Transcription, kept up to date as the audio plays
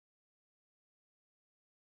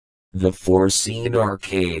The foreseen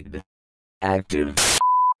arcade. Active.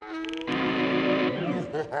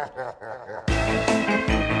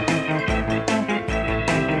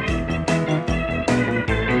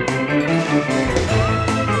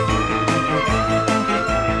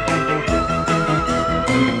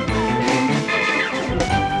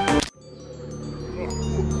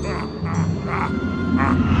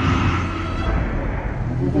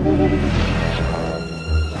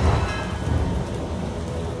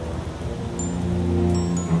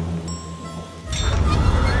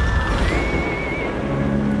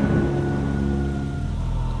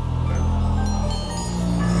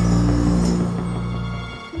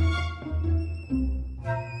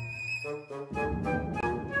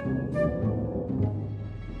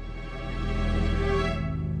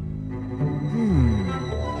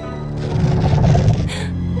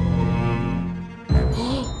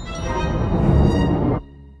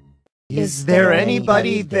 Is there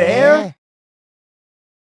anybody there?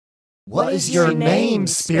 What is your name,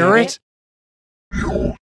 spirit?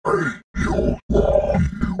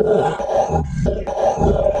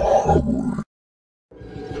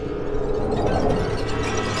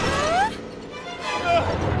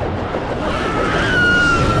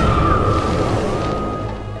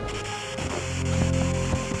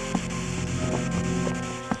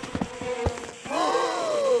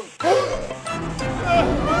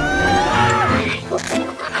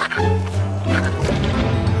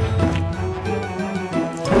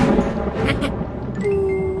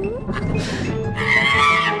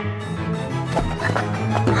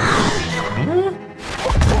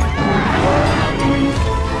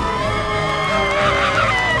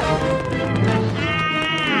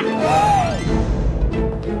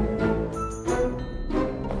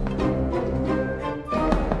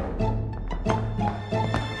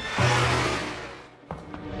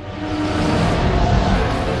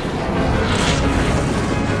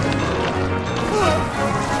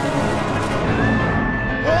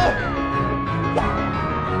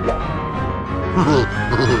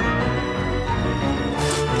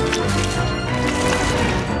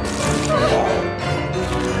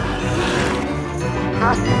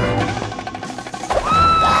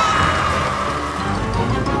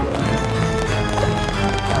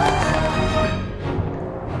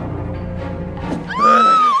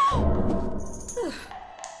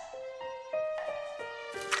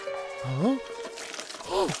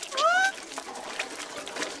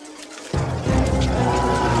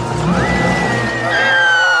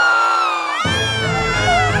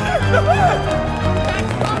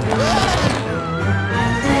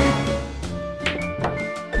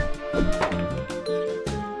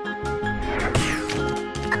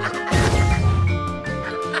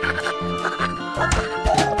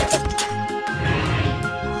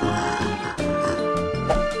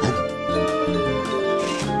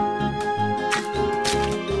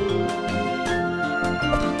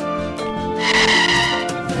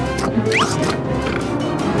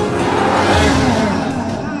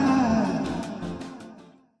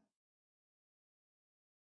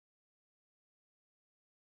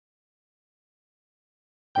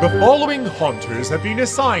 The following haunters have been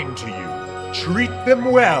assigned to you. Treat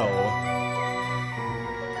them well.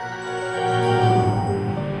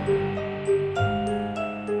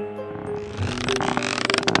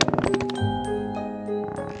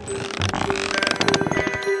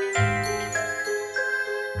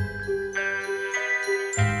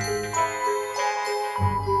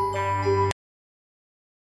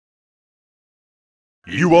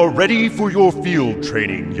 You are ready for your field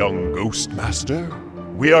training, young Ghost Master.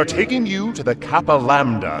 We are taking you to the Kappa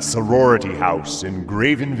Lambda sorority house in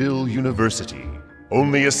Gravenville University.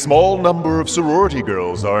 Only a small number of sorority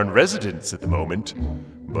girls are in residence at the moment,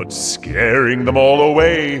 but scaring them all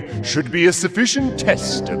away should be a sufficient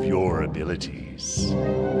test of your abilities.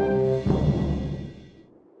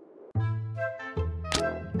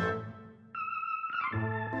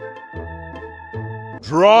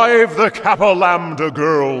 Drive the Kappa Lambda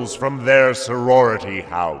girls from their sorority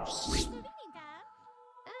house.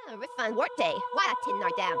 Riffan Worte, Watin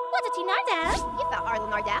Nardam. Watatin Nardam? If a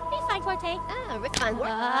Harlan Nardam. Riffan Worte. Riffan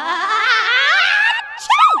Worte.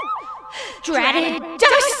 Dreaded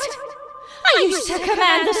dust! I used to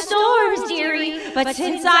command the storms, dearie, but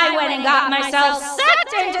since I went and got myself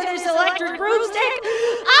sucked into this electric broomstick,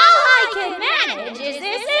 all I can manage is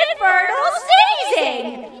this infernal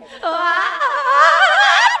sneezing!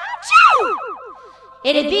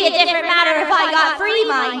 It'd be a different matter if I got free,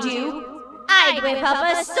 mind you. I'd whip up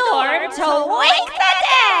a storm to wake the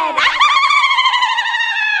dead!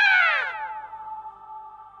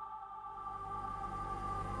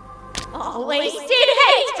 Oh, wasted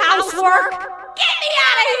hate housework! Get me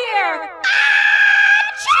out of here!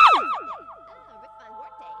 Achoo!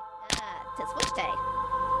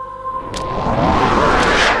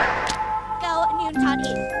 Go,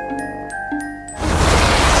 Noontoni.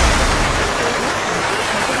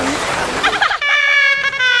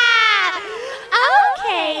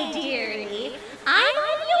 Okay, dearie. I'm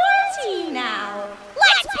on your team now.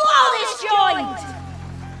 Let's blow this joint!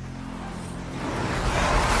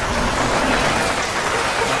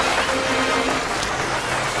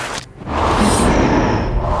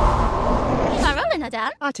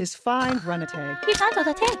 Madame. That is fine, Runate. You can't do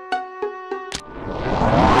the tea.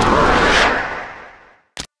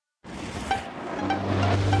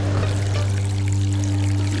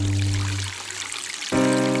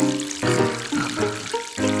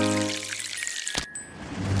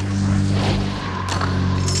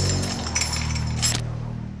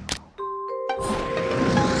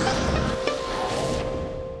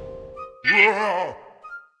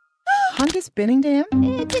 Hungus Binningdam?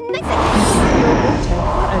 It's a nice Will Water.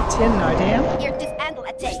 A tin Nardam? You're just handle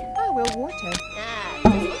a day. I will water.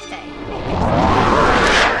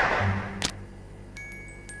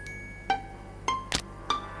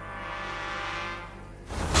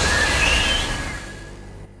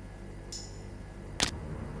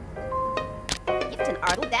 It's an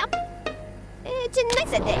ardle down. It's a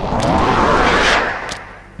nice day.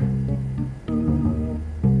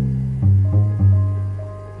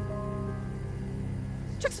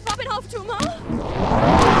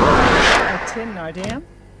 A tin Nardam?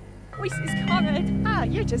 Voice is Conrad. Ah,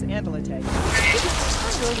 you're just Andalite. I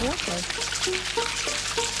will water.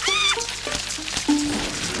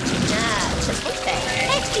 It's a good day.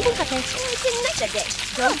 It's a nice day.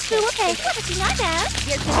 Go to okay. What is not that?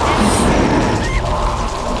 You're just handle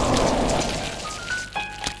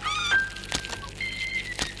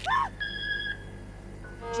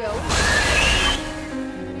Joe.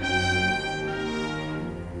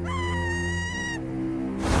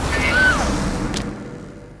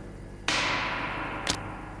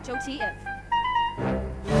 TF.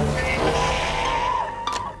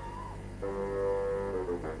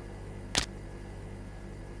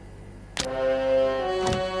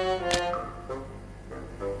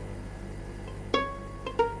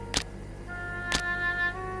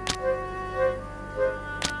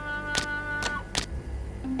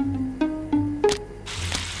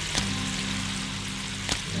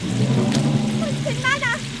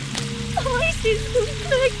 Banana! Oh, this is so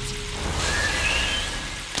good!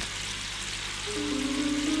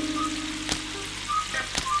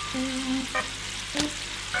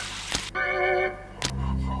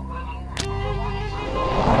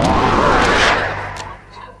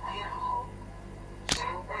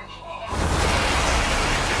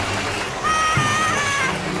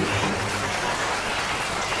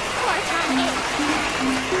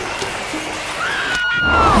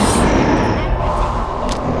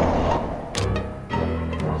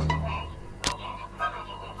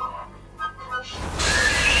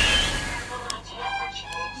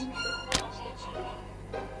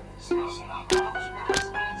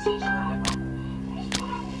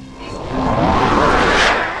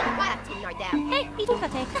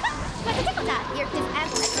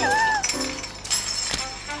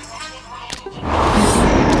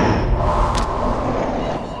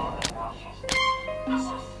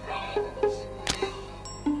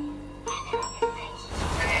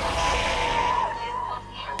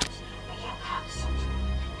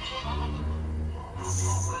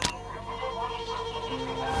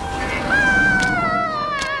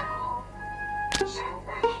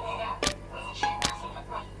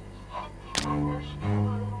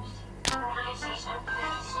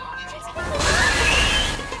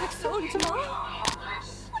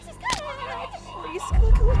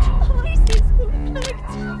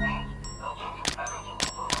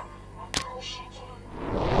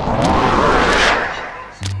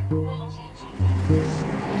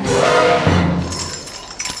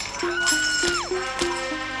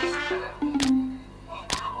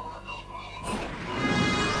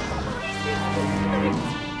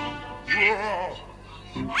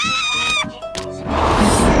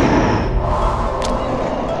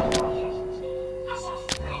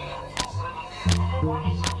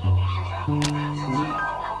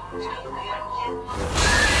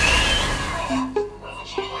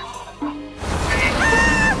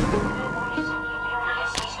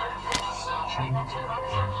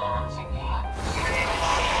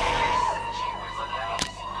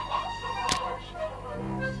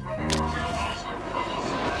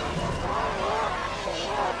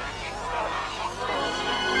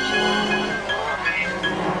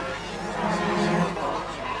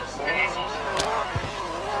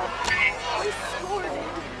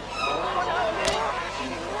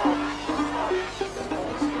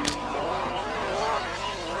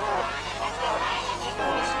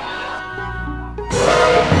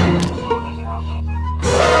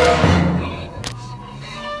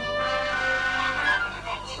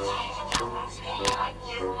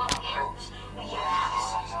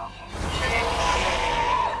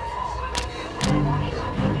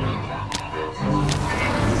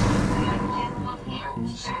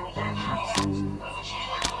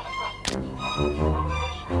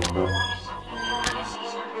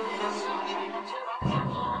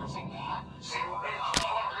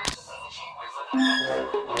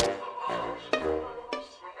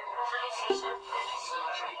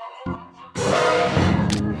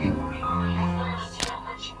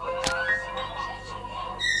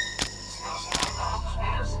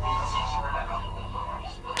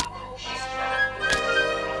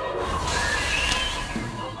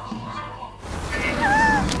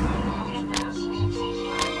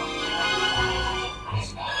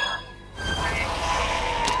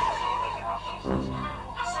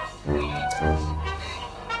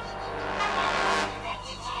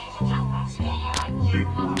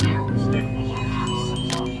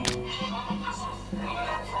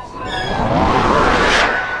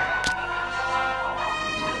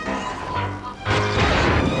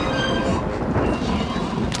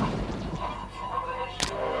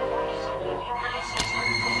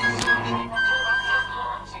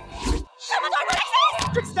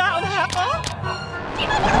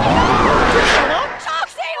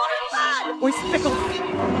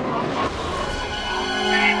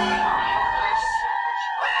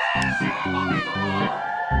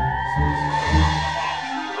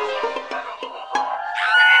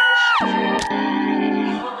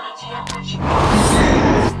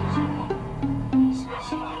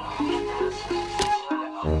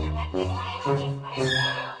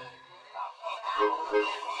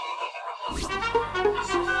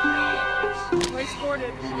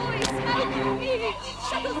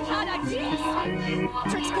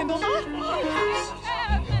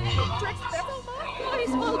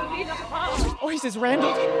 Is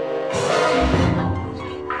Randall?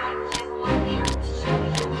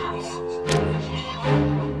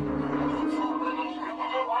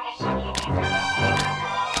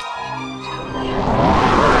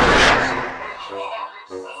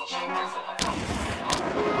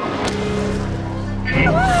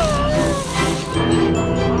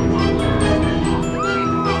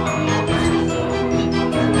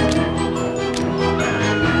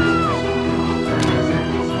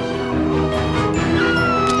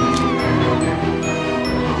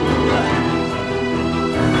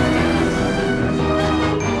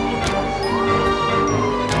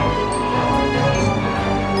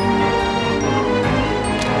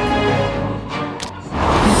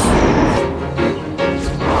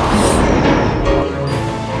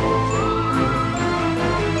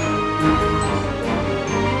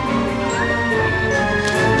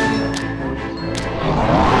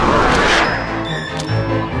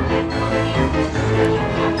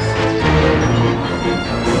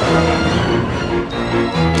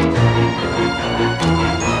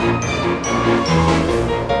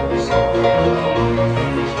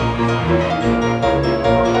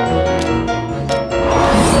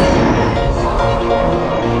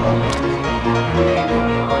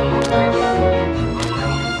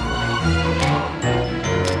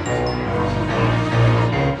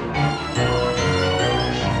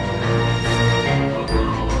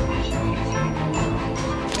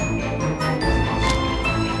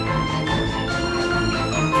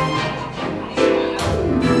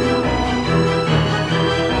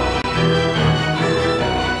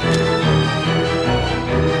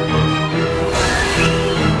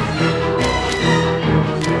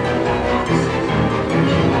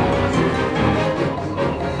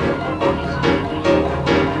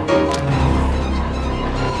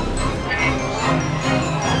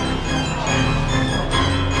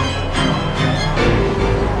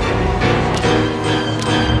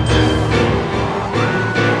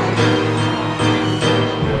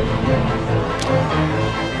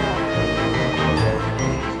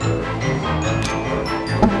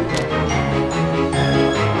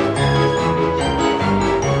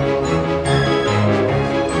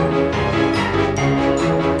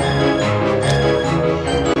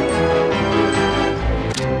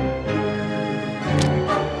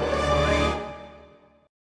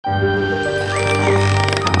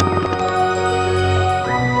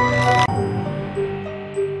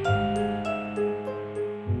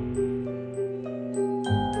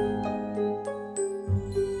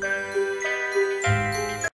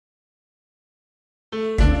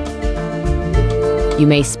 You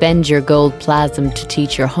may spend your gold plasm to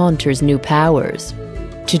teach your haunters new powers.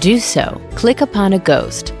 To do so, click upon a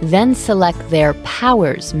ghost, then select their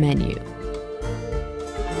Powers menu.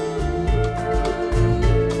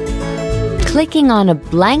 Clicking on a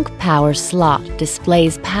blank power slot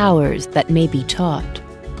displays powers that may be taught.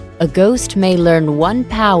 A ghost may learn one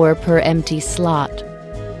power per empty slot.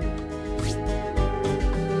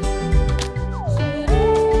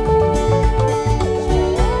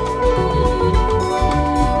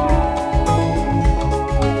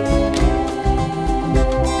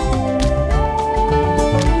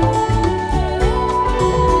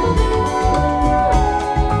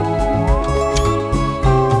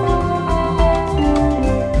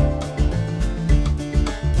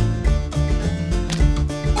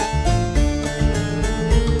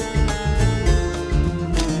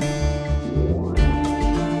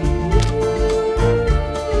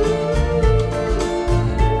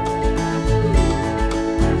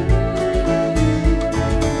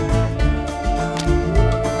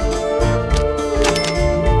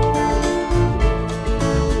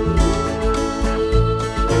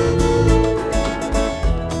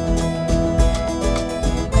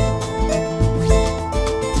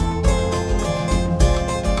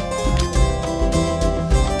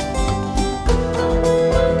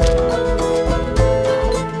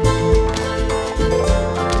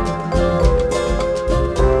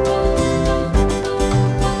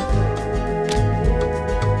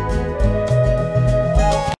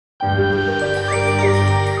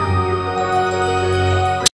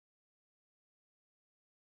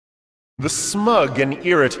 The smug and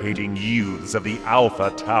irritating youths of the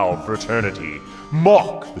Alpha Tau fraternity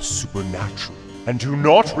mock the supernatural and do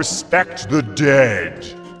not respect the dead.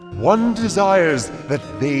 One desires that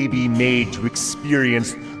they be made to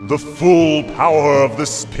experience the full power of the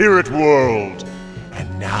spirit world.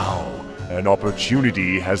 And now, an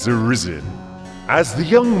opportunity has arisen. As the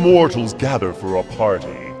young mortals gather for a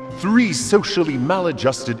party, 3 socially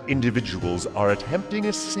maladjusted individuals are attempting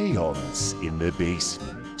a seance in the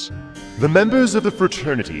basement. The members of the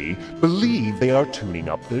fraternity believe they are tuning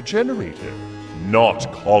up their generator,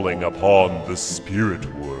 not calling upon the spirit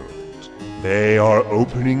world. They are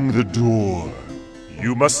opening the door.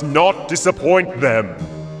 You must not disappoint them.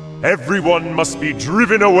 Everyone must be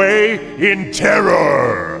driven away in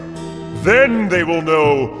terror. Then they will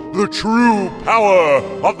know the true power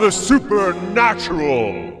of the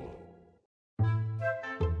supernatural.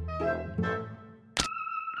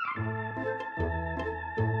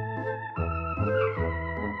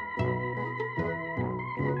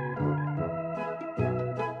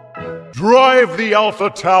 Drive the Alpha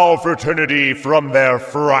Tau fraternity from their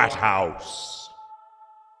frat house.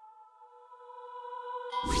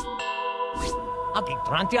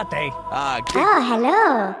 Oh,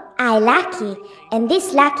 hello. I Lucky, and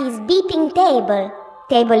this Lucky's beeping table.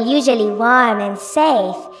 Table usually warm and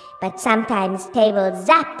safe, but sometimes table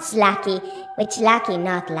zaps Lucky, which Lucky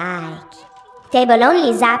not like. Table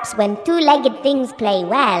only zaps when 2-legged things play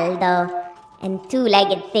well, though, and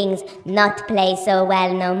 2-legged things not play so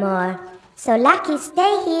well no more. So Lucky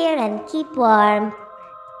stay here and keep warm.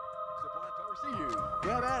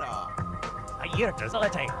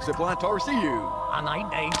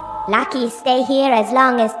 Lucky stay here as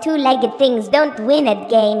long as 2-legged things don't win at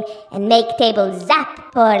game and make table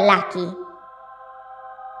zap poor Lucky.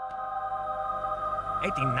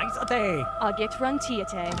 I'll get run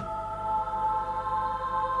tiate.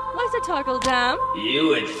 Why's a toggle down? You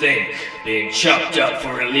would think being chopped up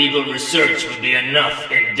for illegal research would be enough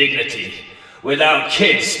indignity. Without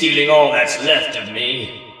kids stealing all that's left of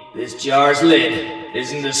me, this jar's lid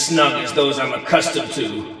isn't as snug as those I'm accustomed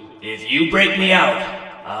to. If you break me out,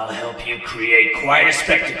 I'll help you create quite a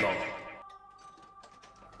spectacle.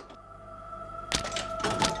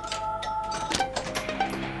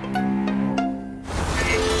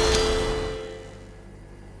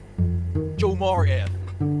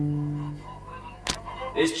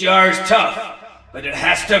 This jar's tough, but it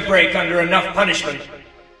has to break under enough punishment.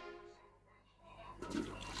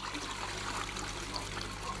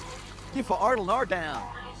 Give for Artel Nardam.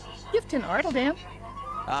 Giftin Arteldam.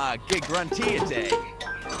 Gig Gruntiate.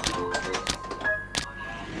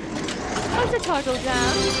 How's a toggle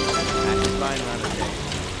down? That's fine run a day.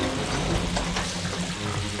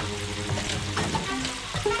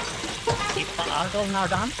 Give for Artel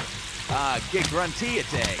Nardam. Gig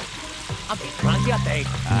Gruntiate.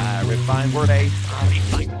 Refined word A.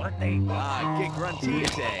 Refined word A. Gig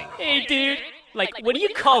Gruntiate. Hey, dude. Like, what do you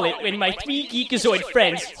call it when my 3 geekazoid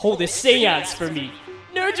friends hold a seance for me?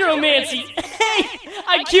 Nerdromancy! Hey!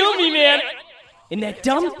 I killed me, man! And that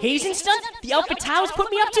dumb hazing stunt the Alpha Taus put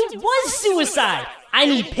me up to was suicide! I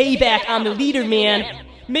need payback on the leader, man!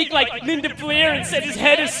 Make like Linda Blair and set his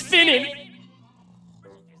head is spinning!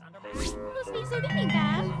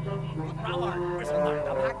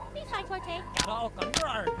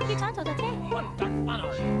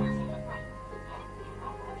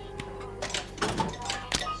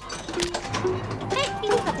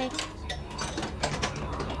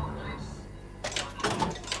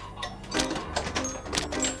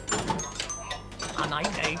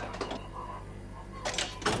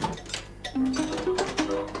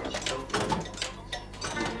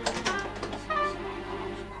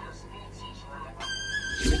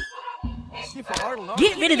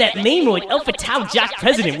 Get rid of that Mamoid Alpha Tau Jock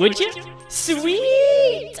president, would you?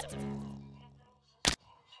 Sweet!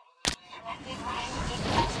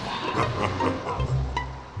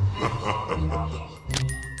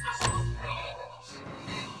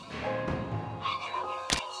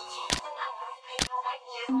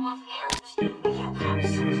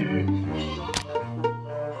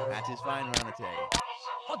 That's his fine run a day.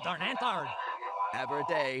 Oh, darn Antard. Have a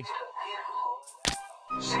day.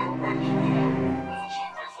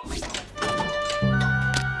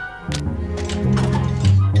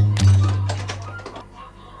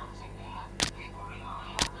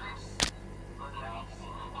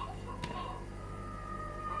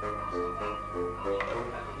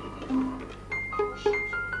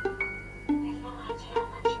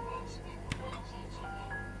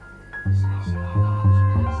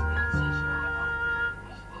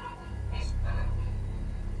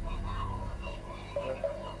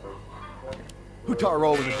 Guitar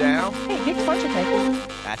rolling it down. Hey, Dick Fortune.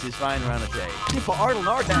 That's his fine runate. Give for Ardle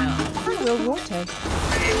Nar down. I will Warteg.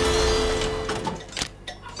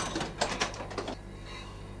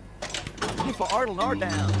 Give for Ardle Nar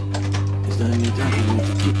down.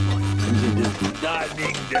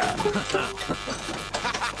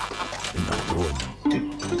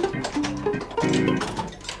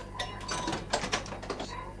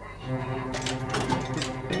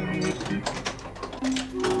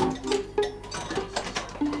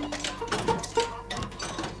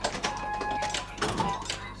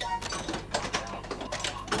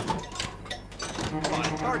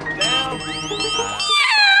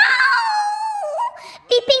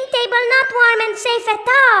 Beeping table not warm and safe at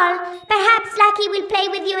all. Perhaps Lucky will play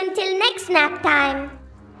with you until next nap time.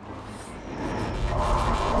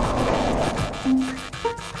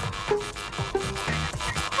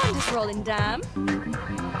 I'm just rolling down.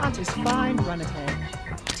 That is fine, Runate.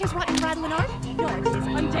 Tis what in rattling art? No, it is.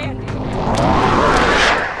 I'm dandy.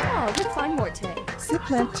 Oh, good fine Morte.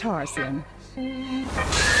 Siplant Tarsian.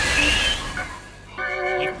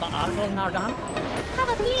 If the Argol Nardan. Have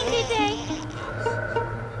a splendid day.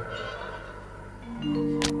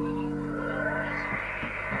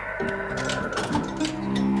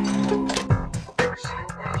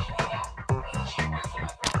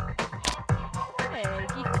 Hey,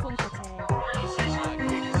 geek funkate.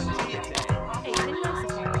 Hey, didn't I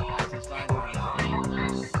say?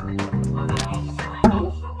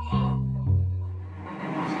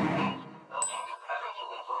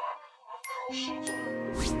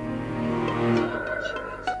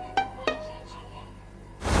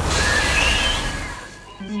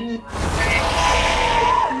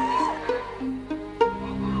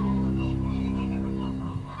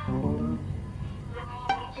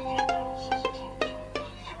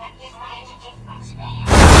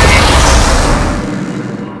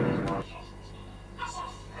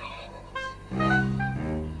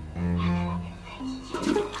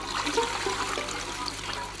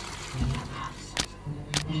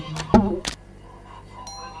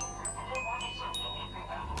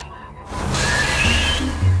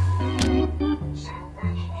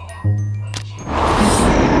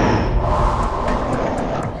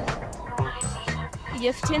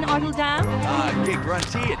 Yiftin Ardle down. Gig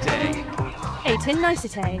Gruntiate. 18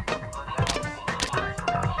 nicete.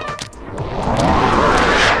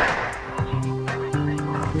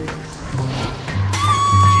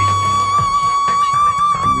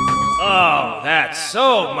 Oh, that's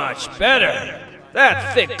so much better.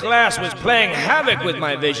 That thick glass was playing havoc with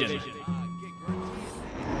my vision.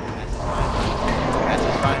 That's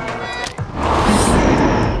his fine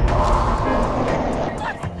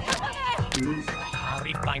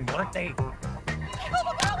Fine birthday.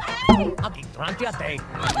 Agi Trantiate.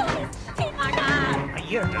 A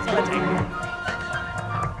year to celebrate.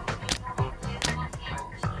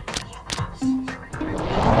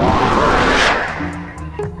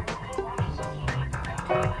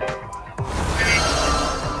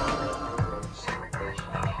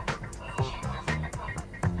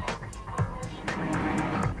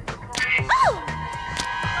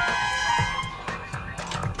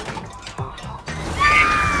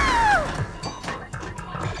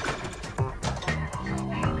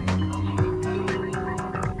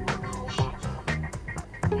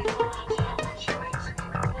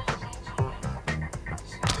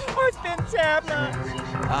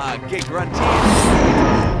 Gig Gruntiate.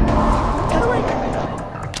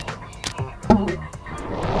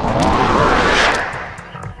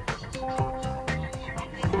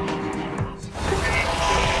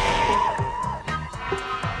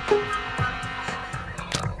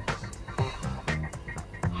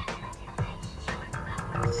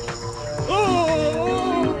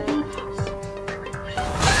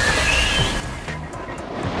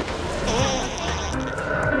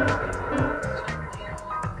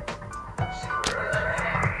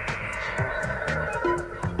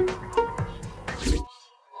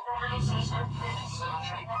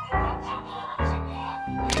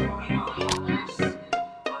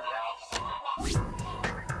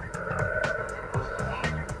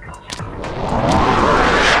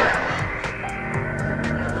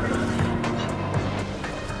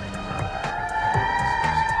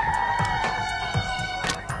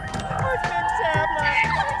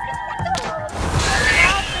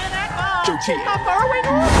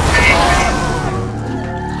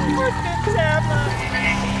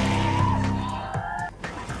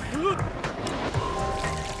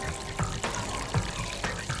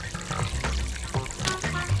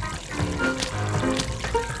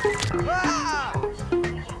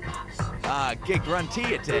 Gig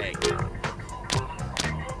Gruntiate.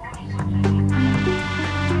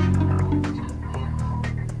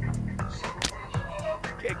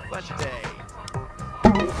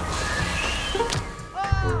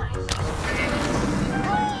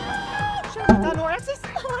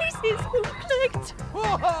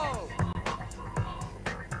 Whoa!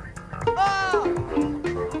 Ah!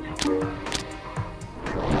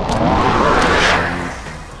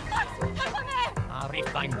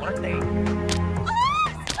 Arifay muerte.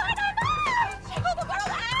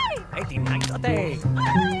 Ay, tinaysate.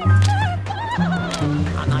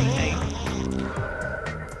 Anay,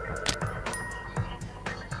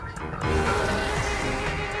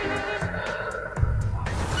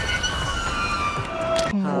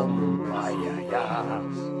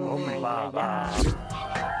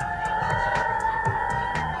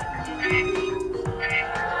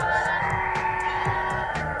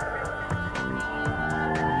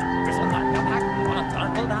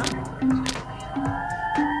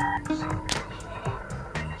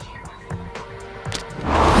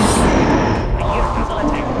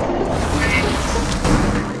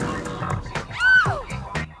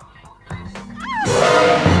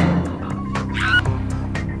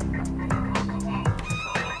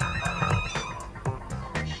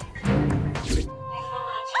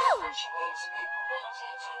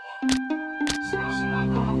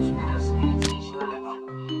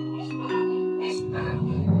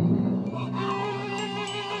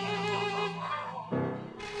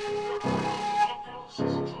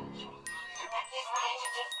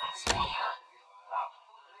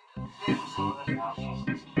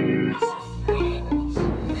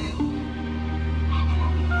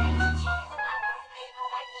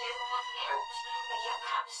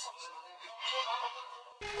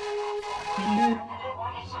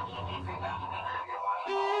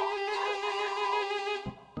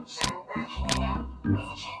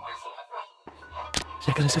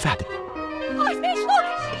 Saya kan sevat. Oj, spishlock!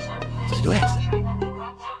 Så du är.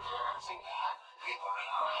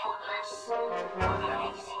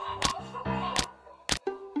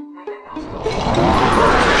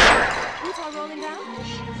 Who's all rolling down?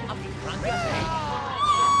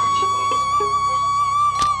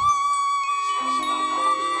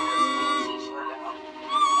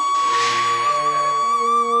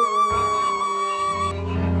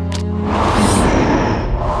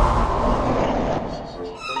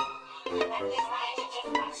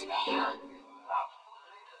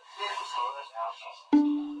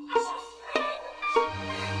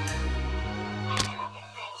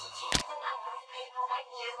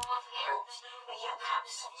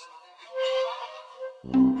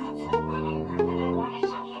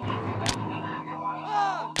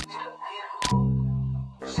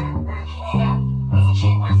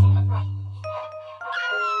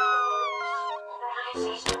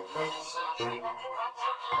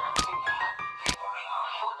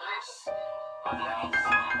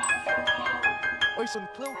 Oysum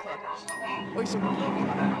Clillcut. Oysum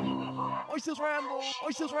Clillcut. Oysters rambled.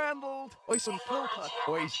 Oysters rambled. Oysum Clillcut.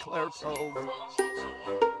 Oys Claire told.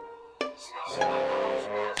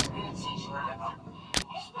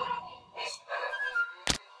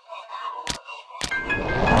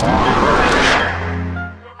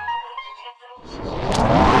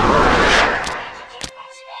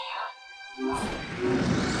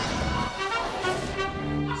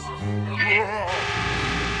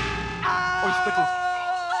 Oys Pickles.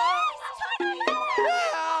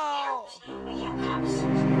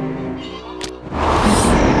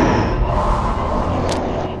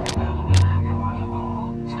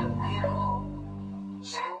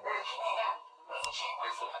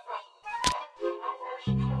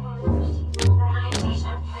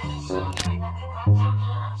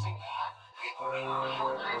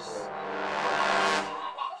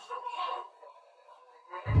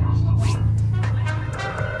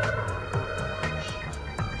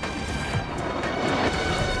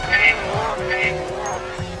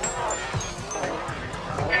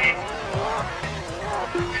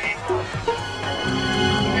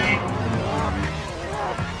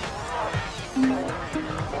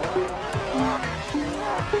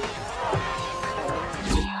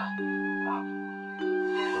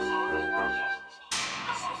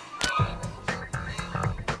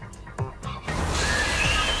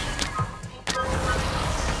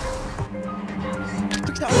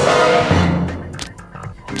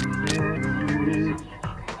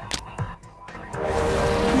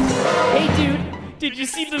 Hey dude, did you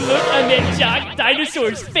see the look on that giant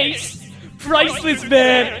dinosaur's face? Priceless,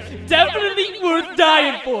 man. Definitely worth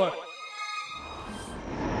dying for.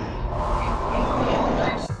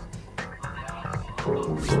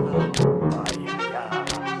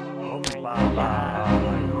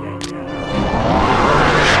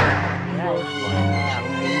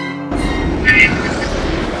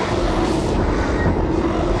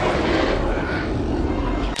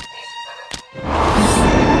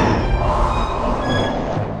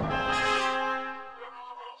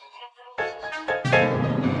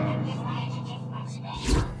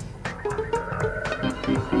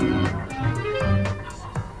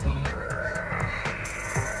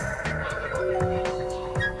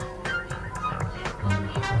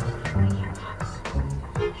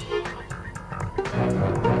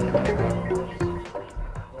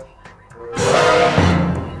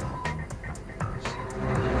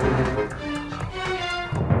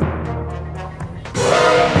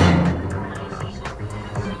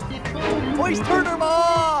 Ois Turner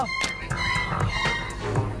Ma!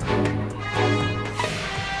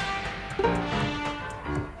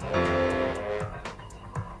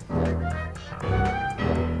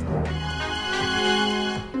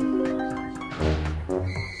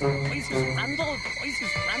 Ois Randall,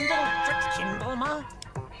 Tricks Kindle Ma.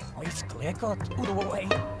 Ois Glekot, Udaway.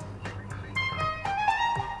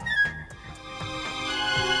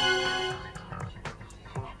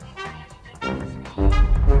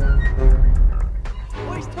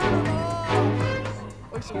 Ois Turner Ma!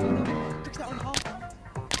 Ois Tricks that one home.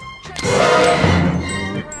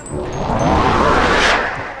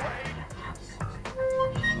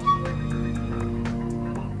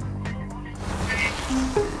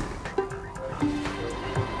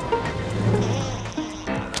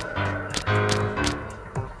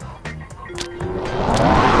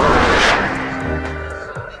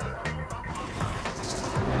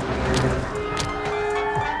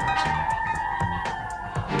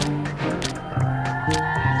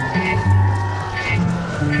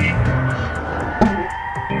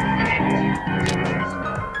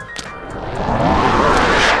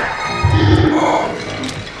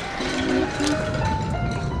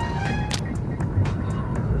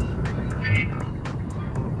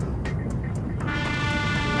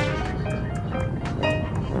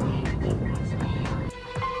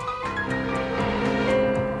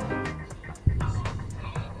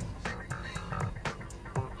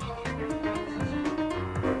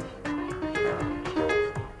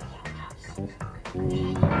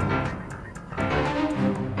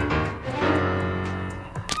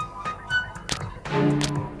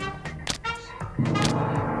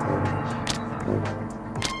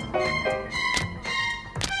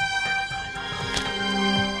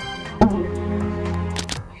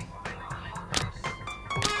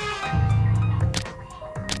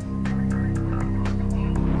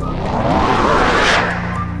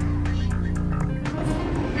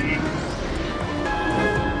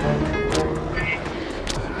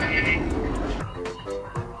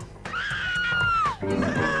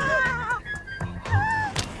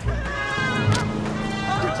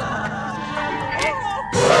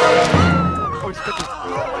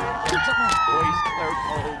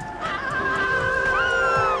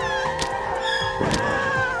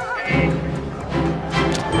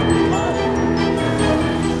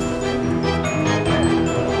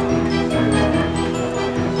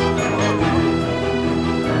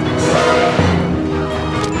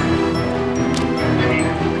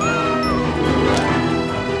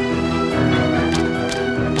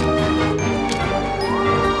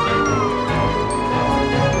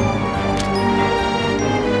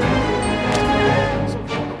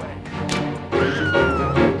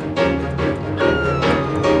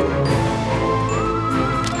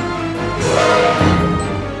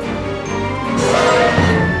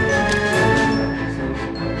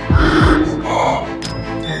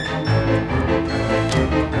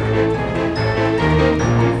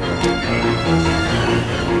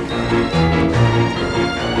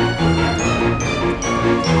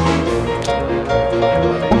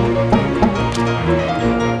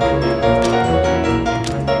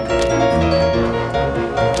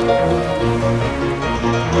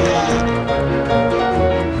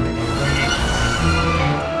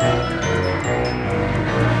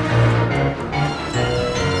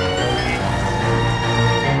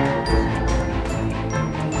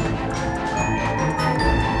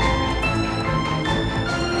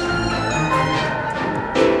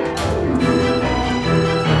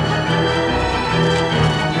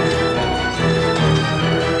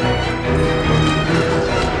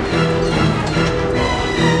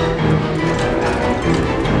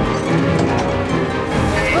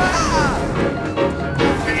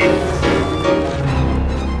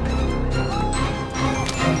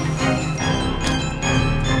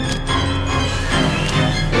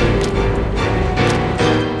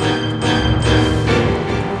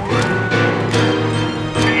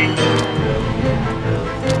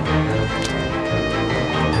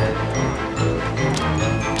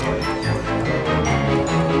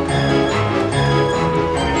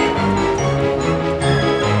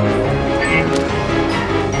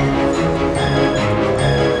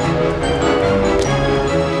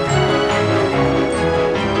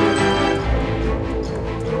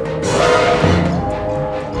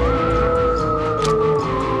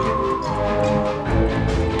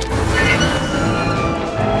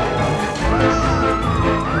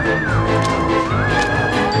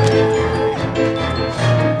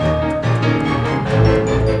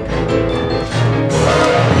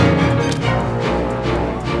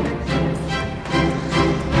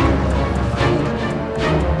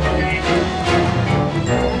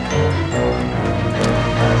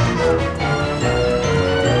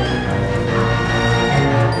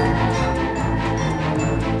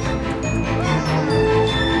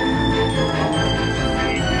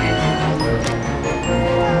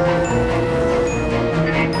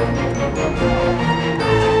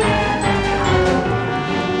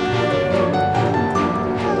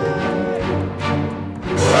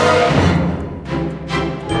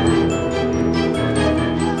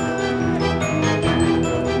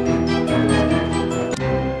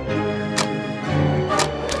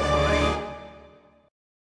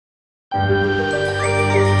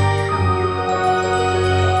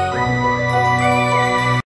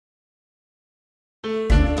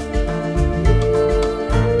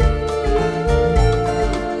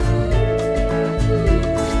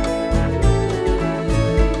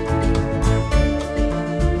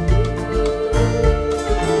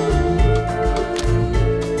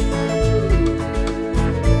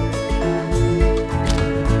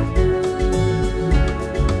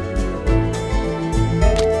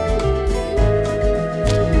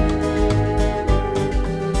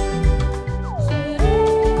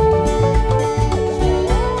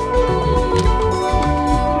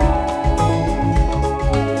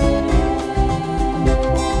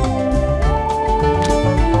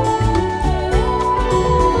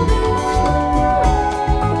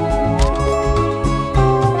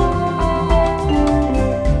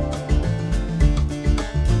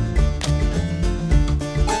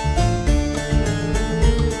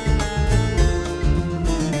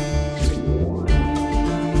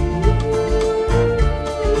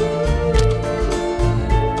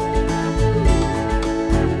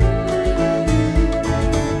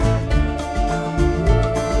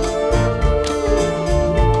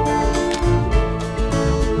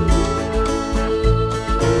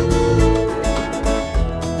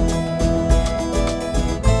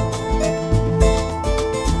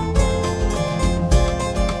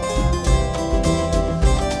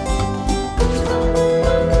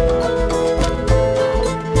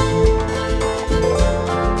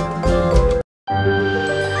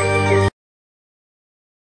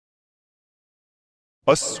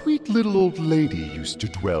 A sweet little old lady used to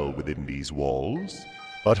dwell within these walls,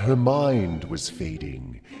 but her mind was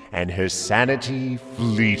fading, and her sanity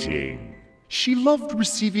fleeting. She loved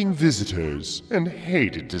receiving visitors, and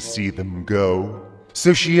hated to see them go.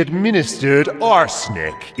 So she administered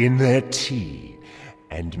arsenic in their tea,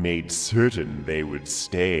 and made certain they would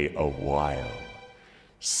stay a while.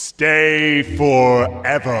 Stay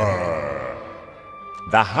forever!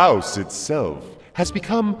 The house itself has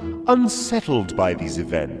become unsettled by these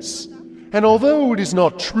events, and although it is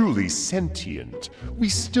not truly sentient, we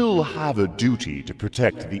still have a duty to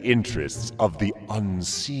protect the interests of the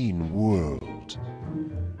unseen world.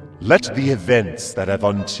 Let the events that have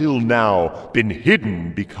until now been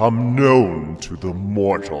hidden become known to the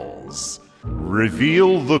mortals.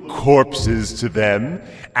 Reveal the corpses to them,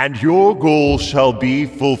 and your goal shall be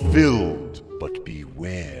fulfilled. But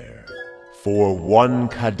beware, for one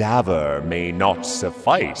cadaver may not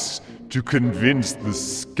suffice to convince the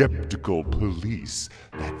skeptical police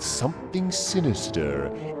that something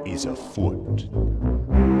sinister is afoot.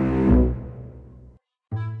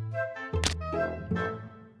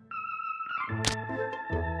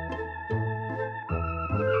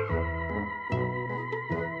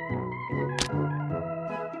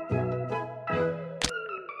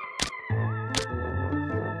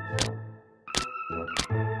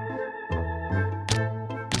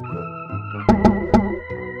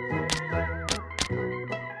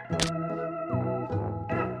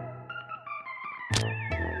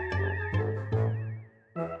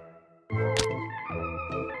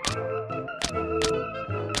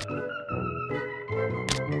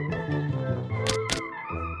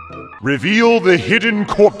 Reveal the hidden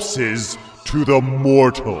corpses to the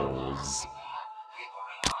mortals.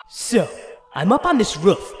 So, I'm up on this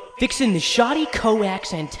roof, fixing the shoddy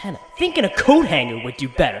coax antenna, thinking a coat hanger would do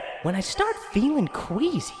better, when I start feeling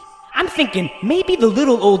queasy. I'm thinking maybe the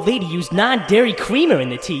little old lady used non-dairy creamer in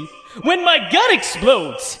the tea, when my gut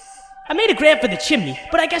explodes! I made a grab for the chimney,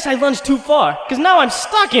 but I guess I lunged too far, cause now I'm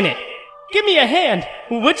stuck in it. Give me a hand,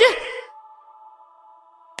 would ya?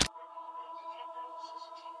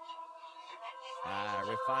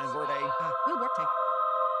 Refine word A. We'll work take.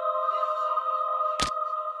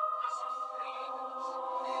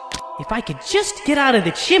 If I could just get out of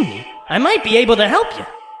the chimney, I might be able to help you.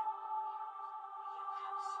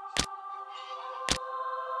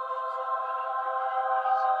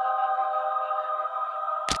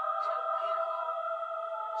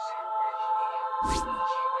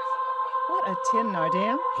 What a tin,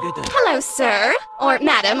 Nardam. Hello, sir. Or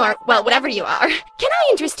madam, or, well, whatever you are. Can I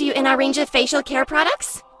interest you in our range of facial care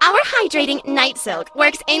products? Our hydrating night silk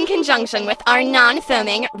works in conjunction with our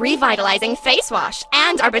non-foaming, revitalizing face wash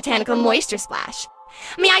and our botanical moisture splash.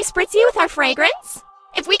 May I spritz you with our fragrance?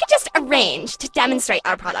 If we could just arrange to demonstrate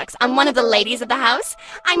our products on one of the ladies of the house,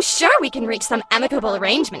 I'm sure we can reach some amicable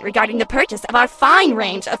arrangement regarding the purchase of our fine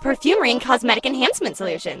range of perfumery and cosmetic enhancement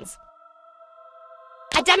solutions.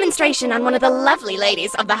 A demonstration on one of the lovely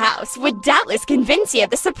ladies of the house would doubtless convince you of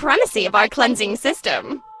the supremacy of our cleansing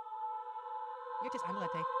system.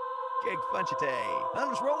 Gig funchite.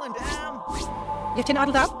 Thumbs rolling down. You tin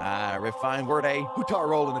addled up? Refine word A. Who tar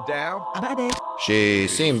rolling it down? She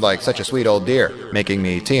seemed like such a sweet old dear, making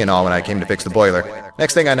me tea and all when I came to fix the boiler.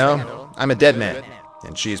 Next thing I know, I'm a dead man,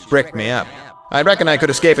 and she's bricked me up. I reckon I could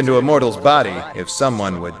escape into a mortal's body if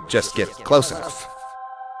someone would just get close enough.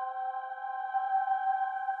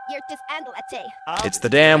 It's the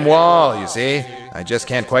damn wall, you see. I just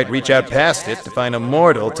can't quite reach out past it to find a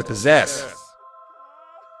mortal to possess.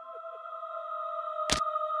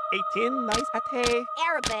 18, nice ate.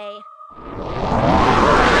 Arabe.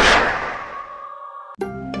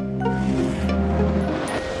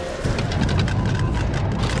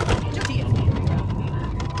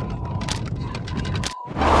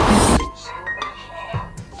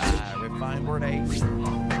 Refine word A.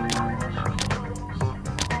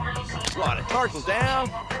 What, it charges down?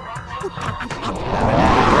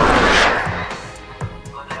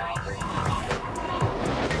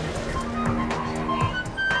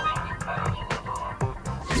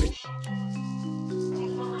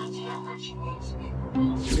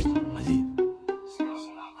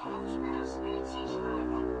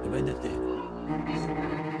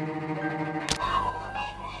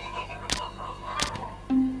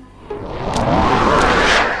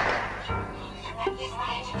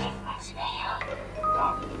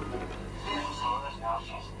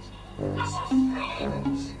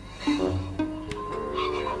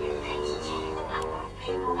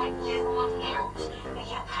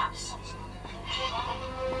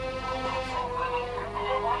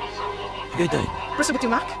 Bristle with you,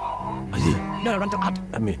 Mac? No, run to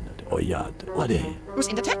I mean, Oyad, Wade, Who's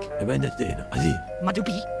in the tech? Evendetin, Azi.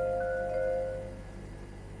 Madubi.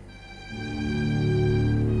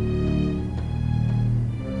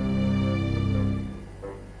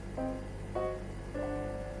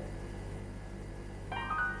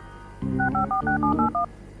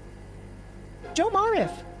 Joe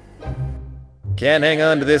Marif. Can't hang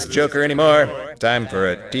on to this joker anymore. Time for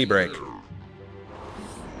a tea break.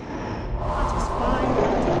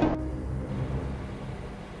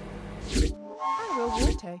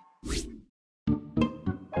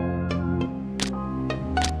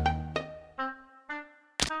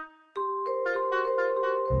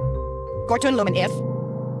 Gorton Lumen if.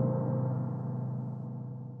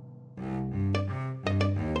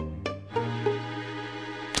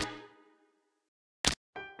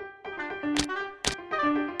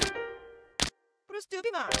 Bruce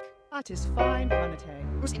Dubimark. That is fine,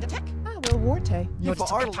 Ranate. Bruce in the tech? I will Warte. You for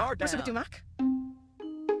our Lord Bruce down. Dubimark.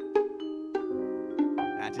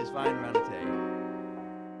 That is fine, Ranate.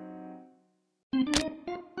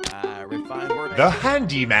 Refined word. The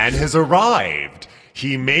handyman has arrived.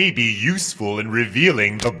 He may be useful in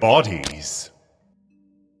revealing the bodies.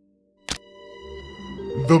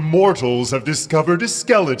 The mortals have discovered a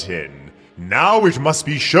skeleton. Now it must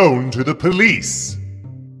be shown to the police.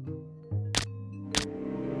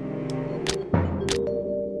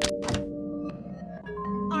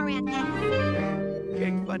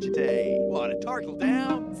 King Budgete. What a tartle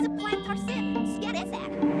down.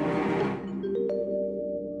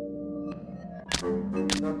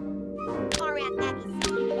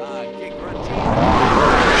 King Grunty.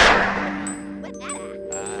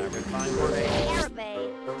 Refined word.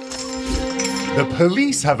 The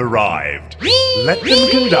police have arrived. Let them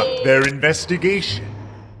conduct their investigation.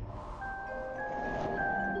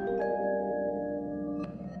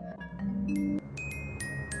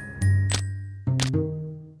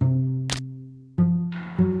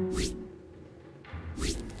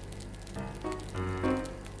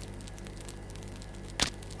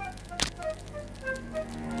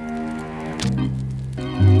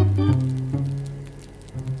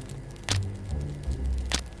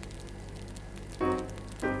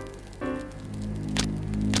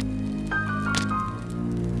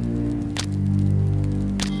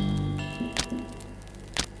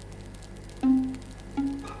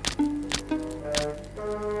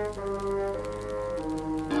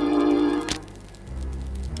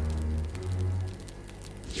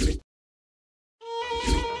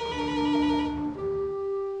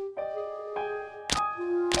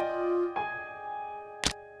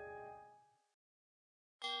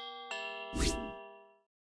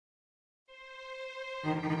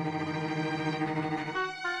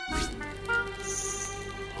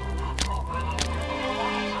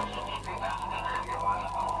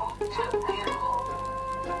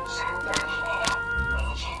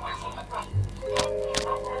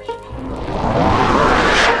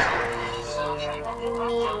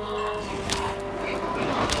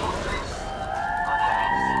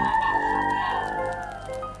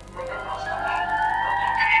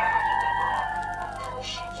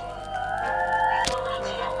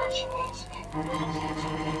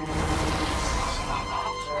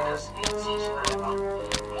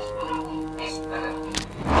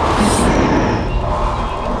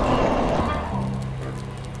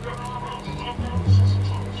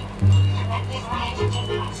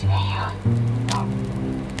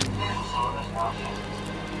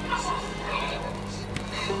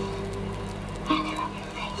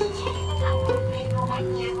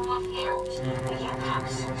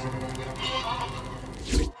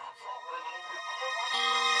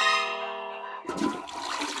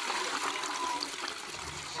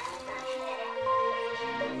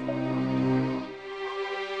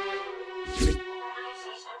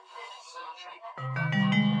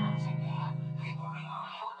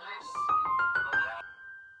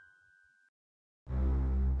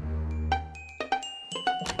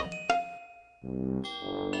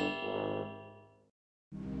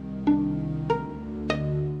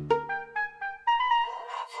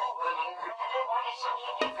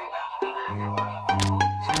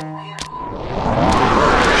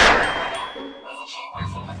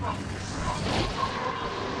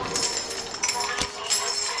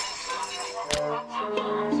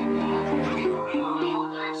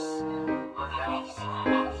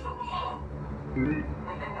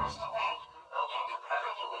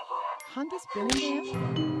 Honda's been in there?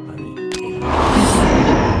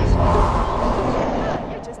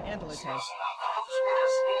 You're just Andalite.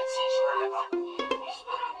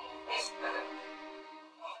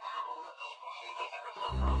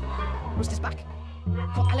 Who's this back?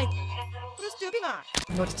 Call Alec. Bruce Binger.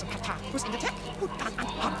 Notice some kata. Who's in the tech?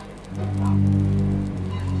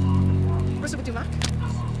 Where's the Dumak?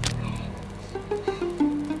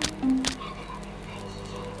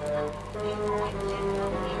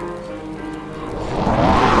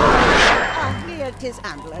 Tis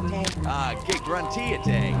ambulante. Gig gruntiate.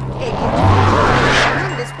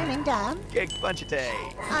 And the spinning dam. Gig bunchate.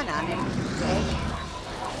 Anani.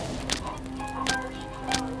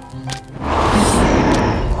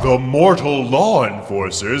 The mortal law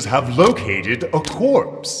enforcers have located a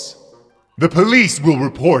corpse. The police will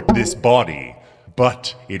report this body,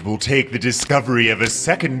 but it will take the discovery of a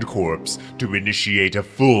second corpse to initiate a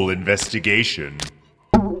full investigation.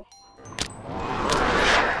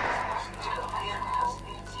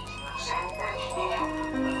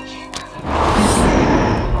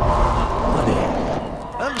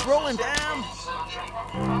 Thumbs rolling down.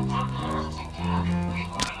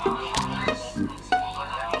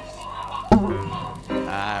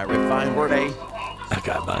 Refine word A. I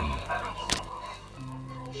got man.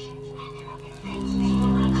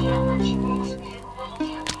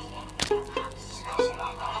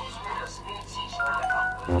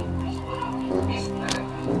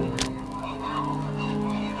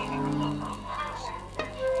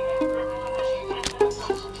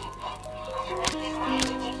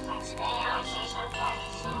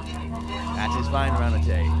 That is fine, run a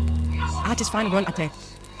day. That is fine, run a day.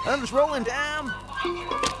 Thumbs rolling down.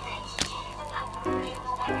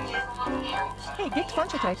 Hey, gig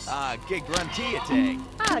funchate. Gig gruntiate.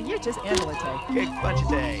 You're just ambulante. Gig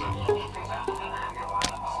bunchate.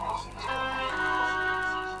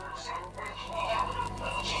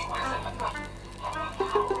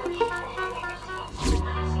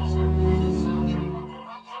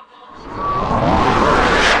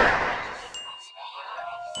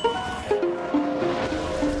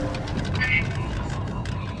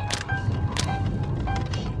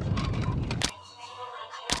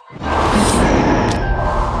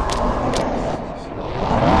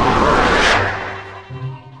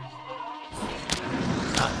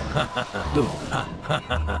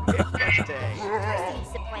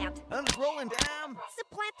 Supplant. Thumbs rolling down.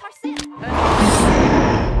 Supplant Tarsin.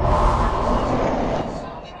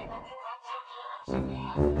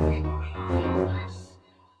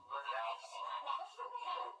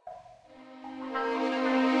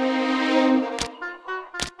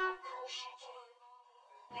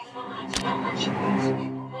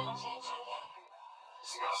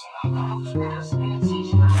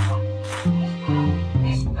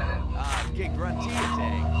 Gig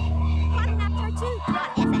gruntiate.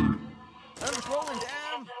 Thumbs rolling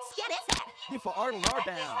down. If for Artlar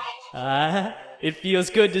down. It feels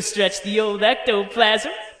good to stretch the old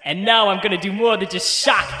ectoplasm. And now I'm gonna do more than just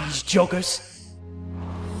shock these jokers.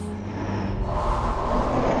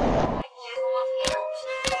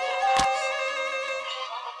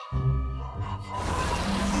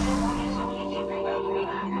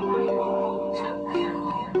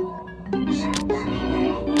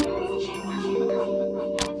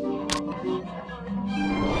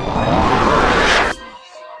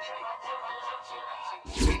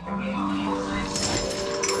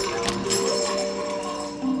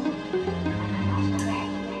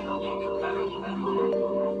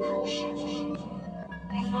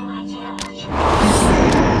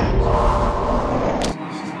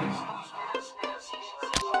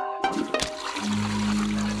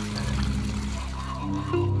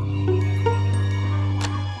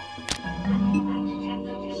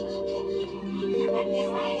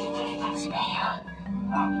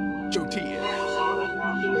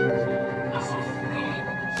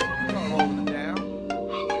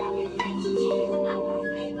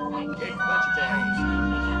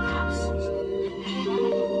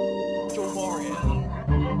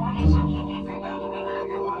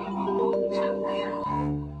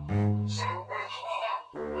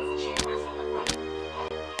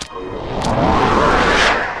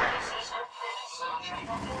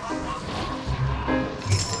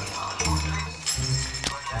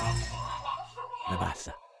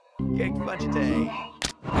 Gig bunchate.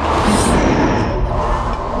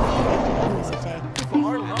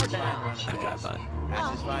 I got man.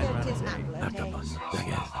 That is fine, run a day. I got man.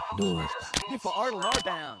 ¿Dónde está? If for Artlar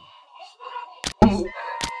down.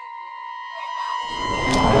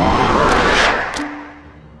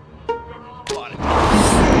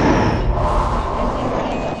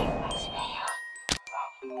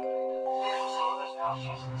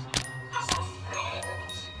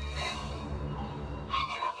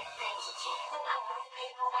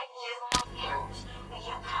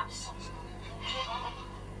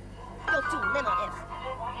 Go to Limo if.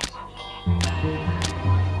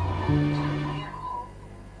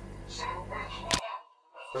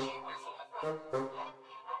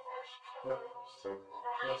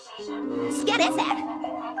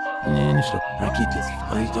 Mister, Rakiti,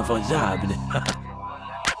 I for Zabne.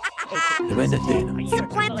 Your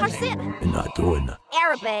plants are sin. Not doing that.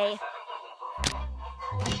 Arabe.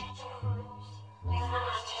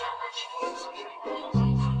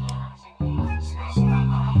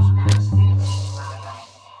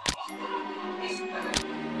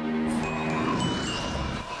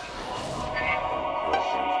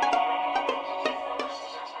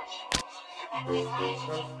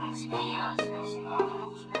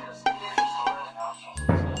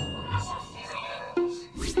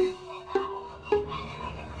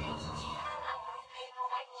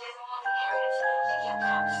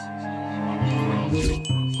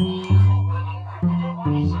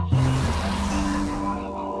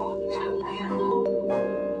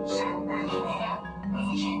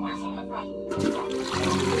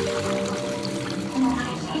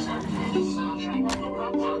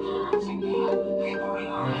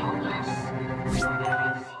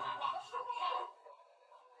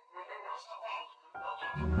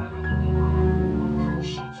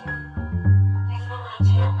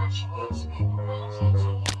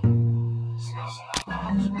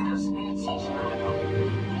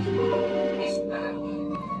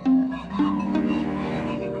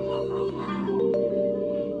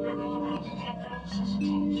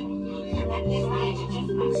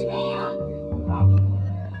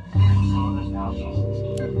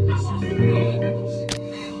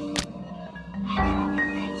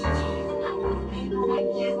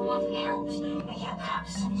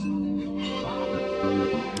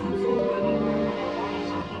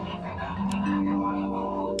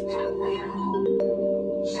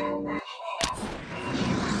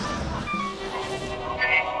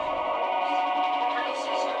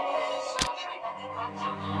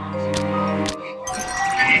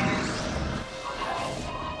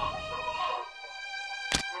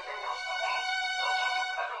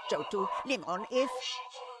 Jotu, limon if.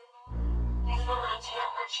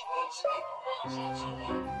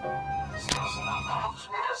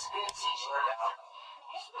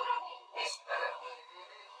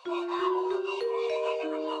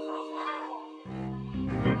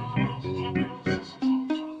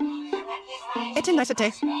 It's a nice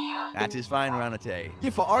day. That is fine, Ranate.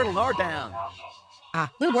 You for Ardle or down.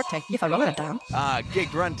 Little work day. If I roll it down.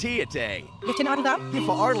 Gig run tea a day. You can order down. You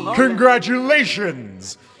for Ardle or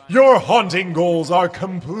Congratulations! Your haunting goals are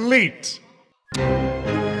complete!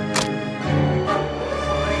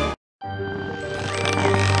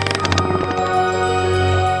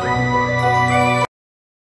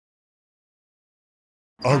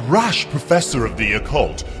 A rash professor of the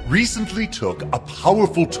occult recently took a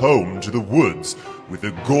powerful tome to the woods with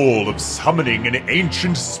the goal of summoning an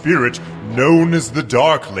ancient spirit known as the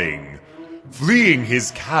Darkling. Fleeing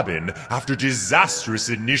his cabin after disastrous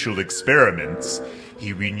initial experiments,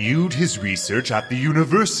 he renewed his research at the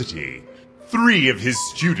university. 3 of his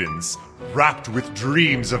students, wrapped with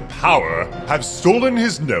dreams of power, have stolen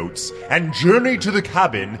his notes and journeyed to the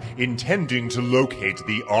cabin intending to locate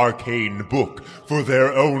the arcane book for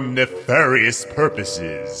their own nefarious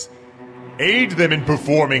purposes. Aid them in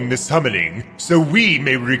performing the summoning so we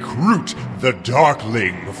may recruit the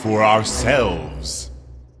Darkling for ourselves.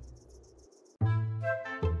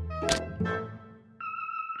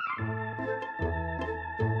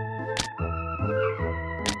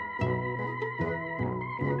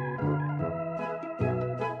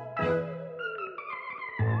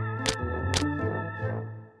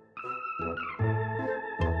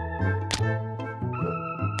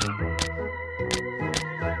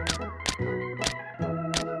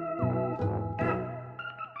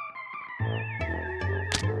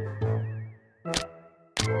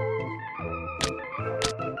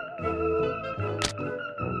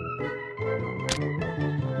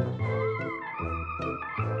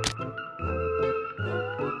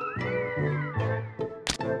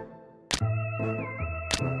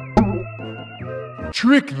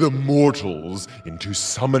 Trick the mortals into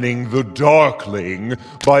summoning the Darkling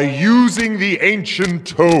by using the ancient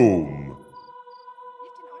tome.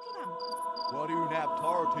 What do you nap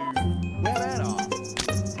tar to? Where that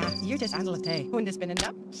off? You're just handle a day. When this been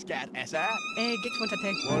enough? Scat essa? Get one to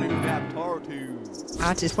take. What do you nap tar to?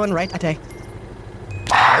 It is fun, right? A day.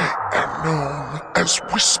 I am known as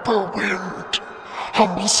Whisper Wind,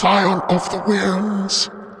 humble scion of the winds.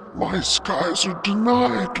 My skies are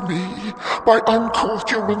denied me by uncouth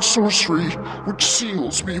human sorcery, which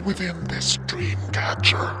seals me within this dream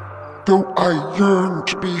catcher. Though I yearn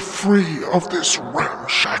to be free of this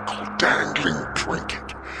ramshackle dangling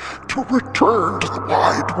trinket, to return to the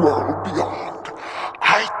wide world beyond,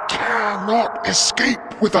 I cannot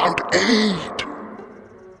escape without aid.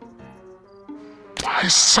 My My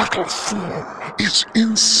subtle form is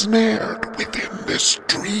ensnared within this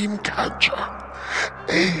dream catcher.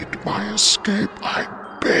 Aid my escape,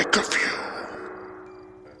 I beg of you.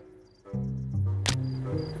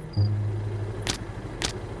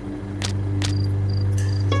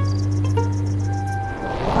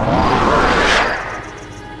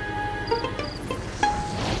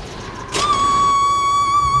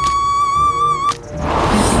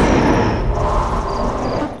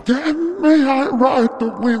 Then may I ride the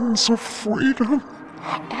winds of freedom.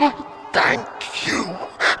 I thank you,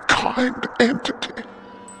 kind entity.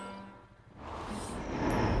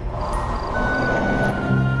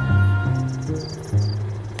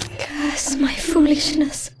 Curse my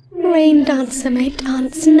foolishness. Rain dancer may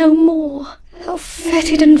dance no more. How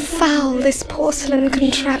fetid and foul this porcelain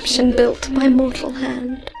contraption built by mortal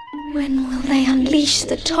hand. When will they unleash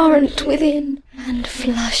the torrent within and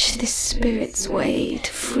flush this spirit's way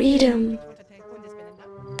to freedom?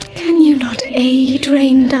 Can you not aid,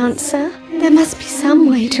 Rain Dancer? There must be some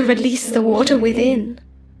way to release the water within.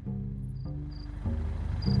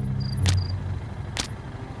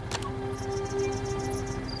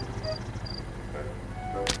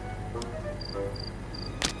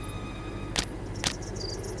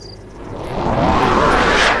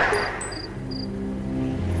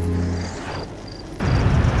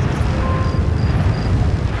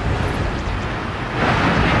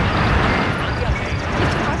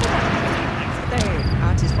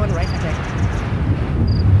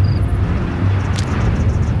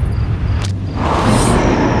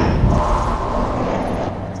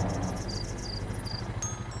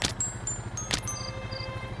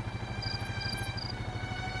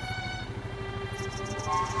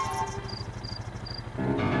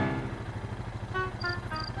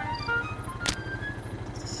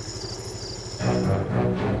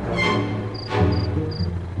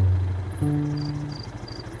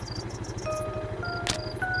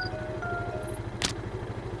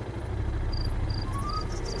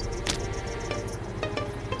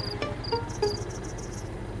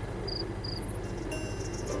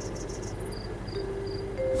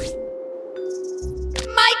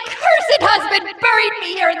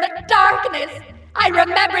 I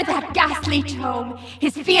remember that ghastly tome,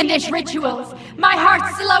 his fiendish rituals, my heart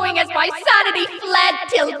slowing as my sanity fled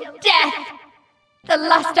till death. The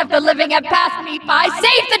lust of the living had passed me by,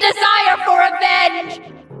 save the desire for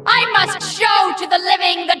revenge. I must show to the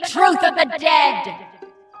living the truth of the dead.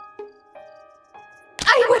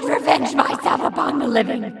 I would revenge myself upon the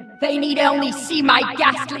living. They need only see my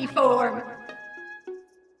ghastly form.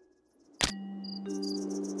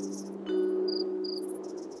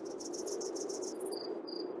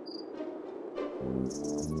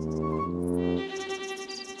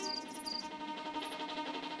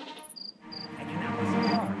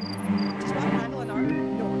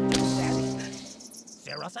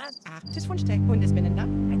 Tis fun stay, hun is minna. I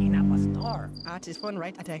na pastor. Tis fun,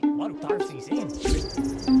 right? I take. What Darcy's in.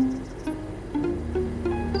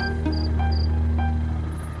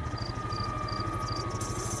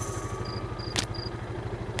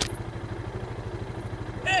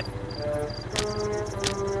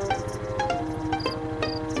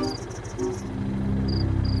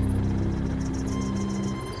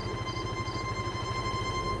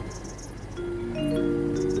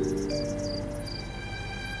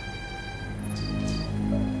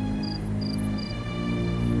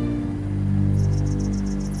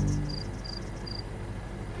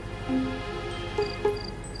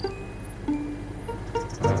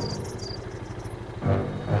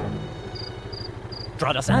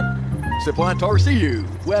 Trodasan? Supplantar see you.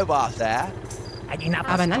 Where was that? I did not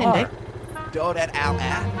pastor. Do that out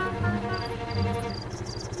at.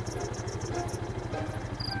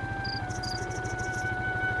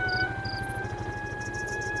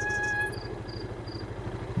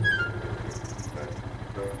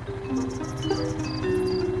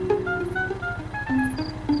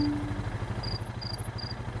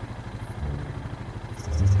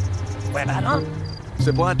 Where about on?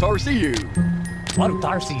 Supplantar see you. What do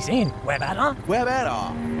Darcy's in? Where about on? Where about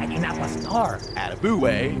on? I did not pastor. At a boo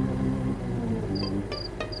way.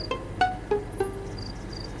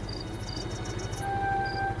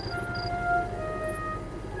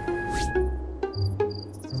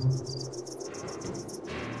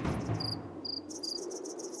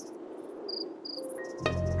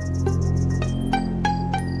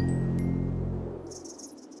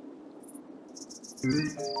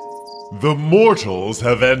 The mortals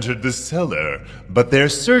have entered the cellar, but their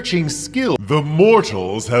searching skill. The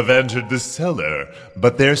mortals have entered the cellar,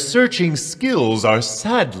 but their searching skills are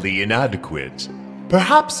sadly inadequate.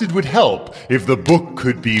 Perhaps it would help if the book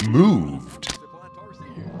could be moved.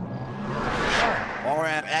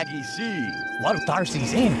 Aggie C. What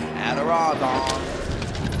Darcy's in? Adaragon.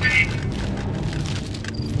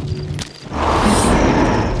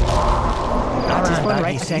 Just one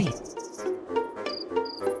right today.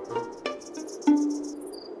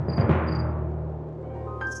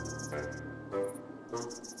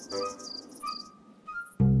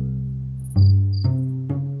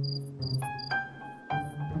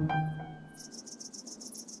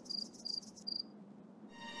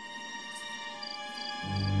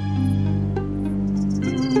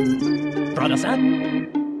 Brother son?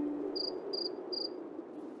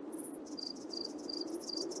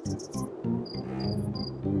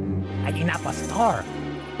 I did not a star.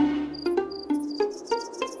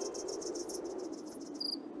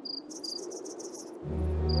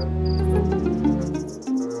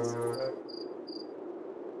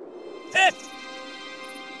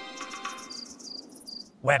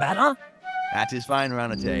 Where better? That is fine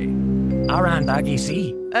around a day. Around Aggie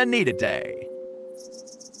C. A need a day.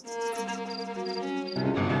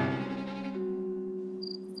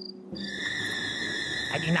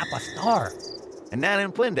 I did not a star. And that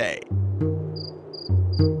in Plin Day.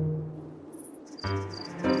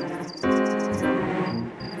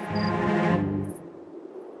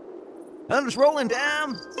 Thunder's rolling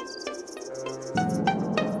down.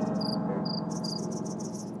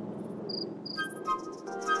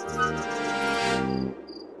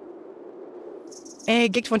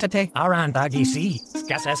 Gigged one today. Around Aggie C.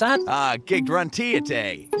 Skassasan? Gigged run tea a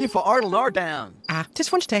day. You for Ardle are down.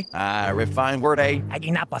 Just one today. Refined word a. I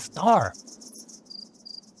did not a star.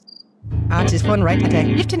 Just one right today.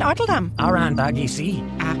 Lift in Artledam. Around Aggie C.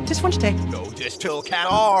 Just one today. No, just till cat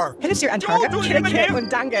R. Hit us your Antarga. Kit one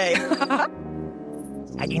dange.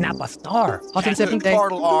 I did not a star. Hot and 7th day.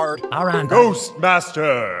 Around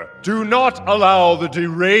Ghostmaster, do not allow the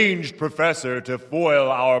deranged professor to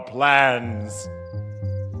foil our plans.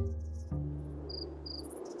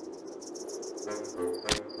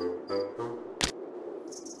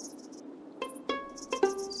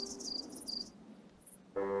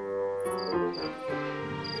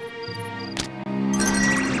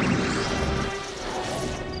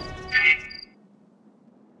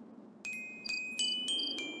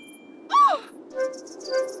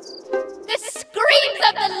 The screams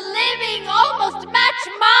of the living almost match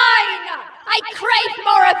mine! I crave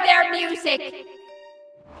more of their music!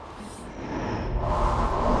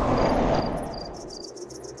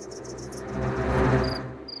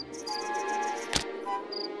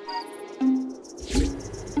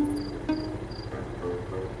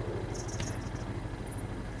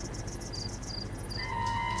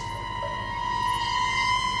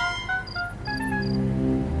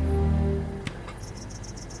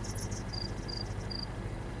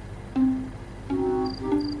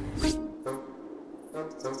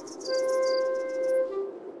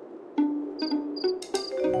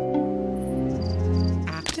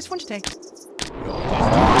 Just one today.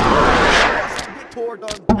 Toward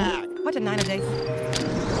on back. What a 9 a day.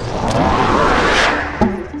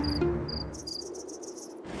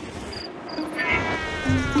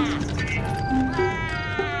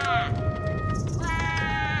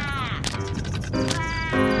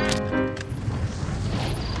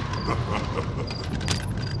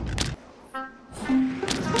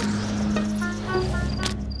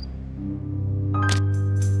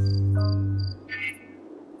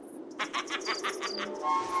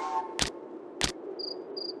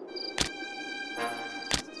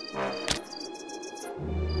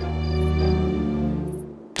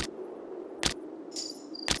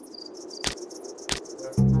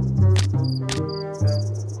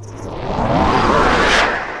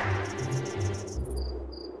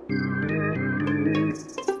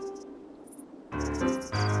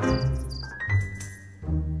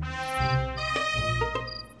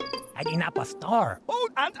 I did not a star. Oh,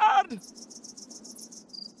 and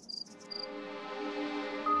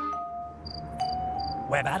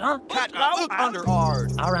Where better? Cat out under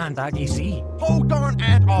Ard. Around Aggie C. Hold on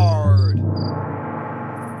and Ard.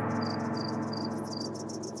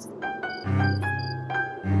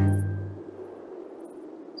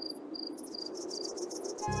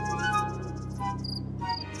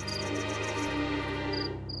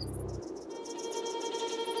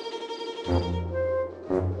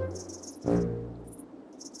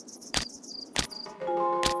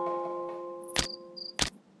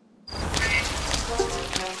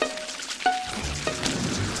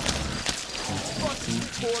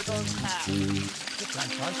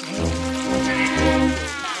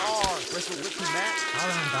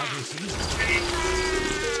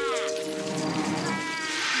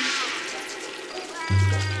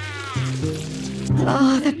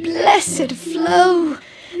 Ah, the blessed flow!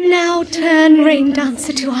 Now turn Rain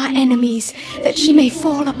Dancer to our enemies, that she may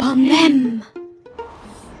fall upon them.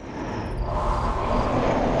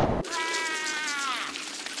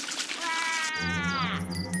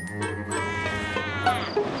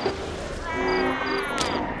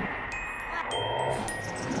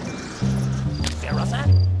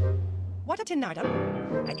 What a tin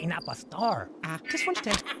item? Hanging up a star. Just one to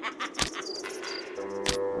take.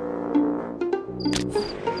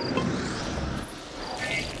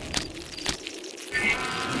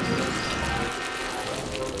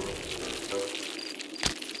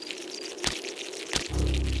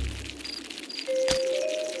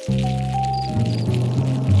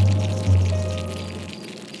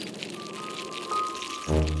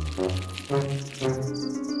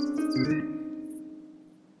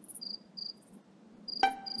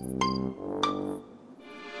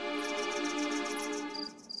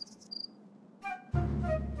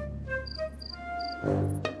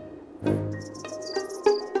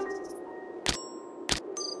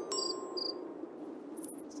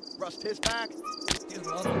 Brust his back. Tis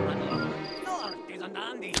one on one. No, tis an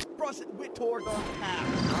dandy. Brust it wit toward on cap.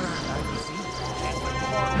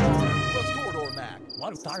 Brust toward or Mac.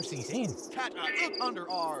 What if Darcy's in? Cat look under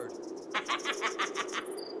ard.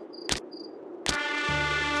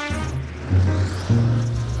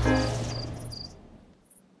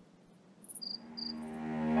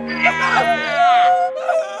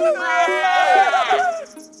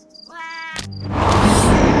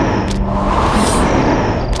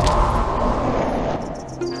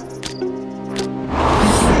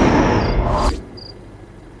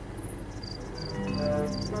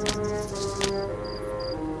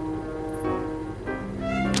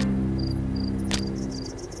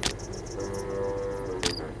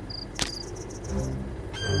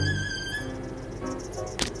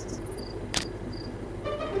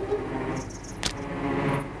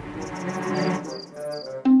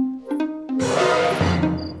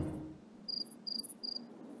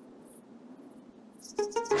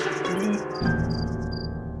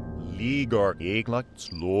 Ligor eglak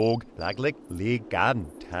slog laglik ligan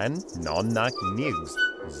tan nonnak nigs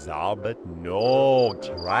zabet no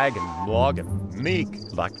dragon logan meek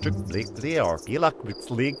electric blick or elak with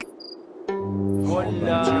slig.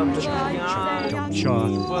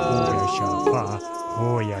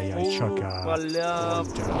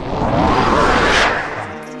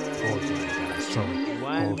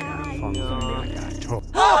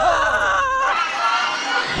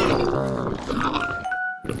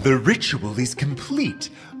 The ritual is complete,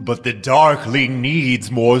 but the Darkling needs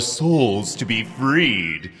more souls to be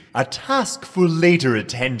freed. A task for later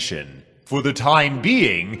attention. For the time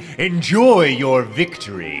being, enjoy your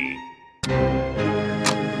victory.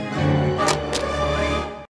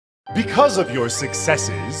 Because of your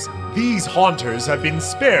successes, these haunters have been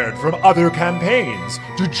spared from other campaigns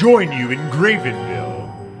to join you in Gravenville.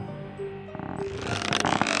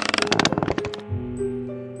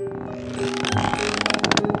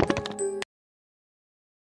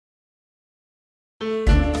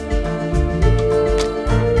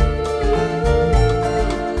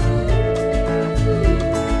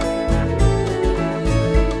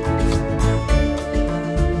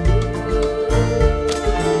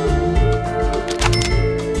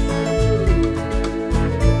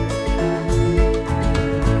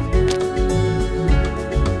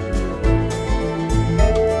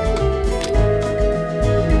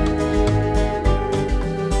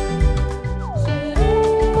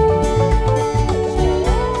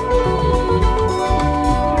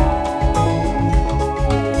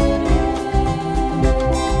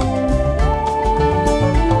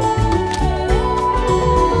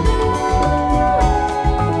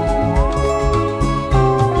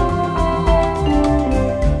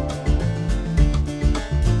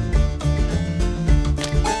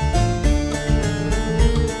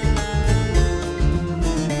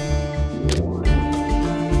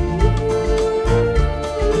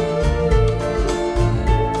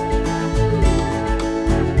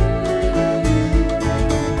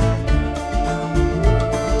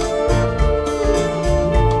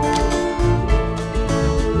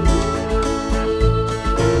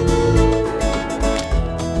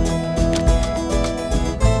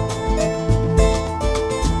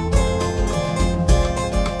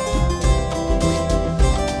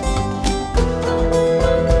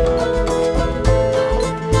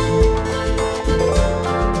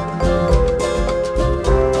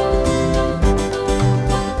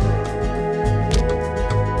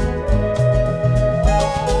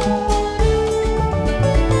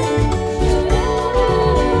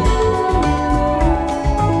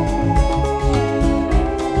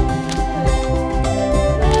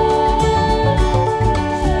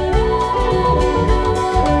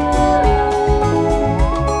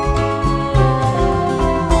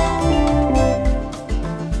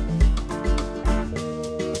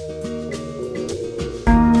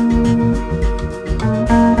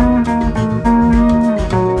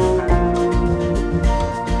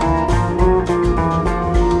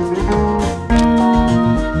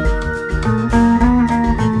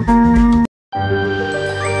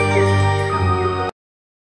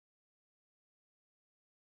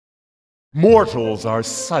 Mortals are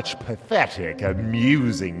such pathetic,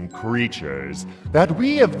 amusing creatures that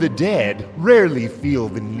we of the dead rarely feel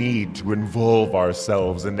the need to involve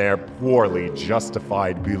ourselves in their poorly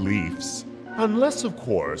justified beliefs. Unless, of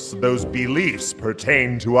course, those beliefs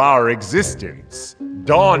pertain to our existence.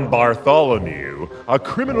 Don Bartholomew, a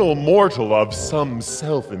criminal mortal of some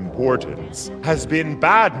self-importance, has been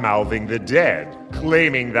bad-mouthing the dead,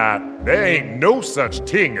 claiming that there ain't no such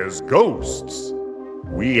thing as ghosts.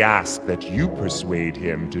 We ask that you persuade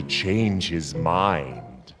him to change his mind.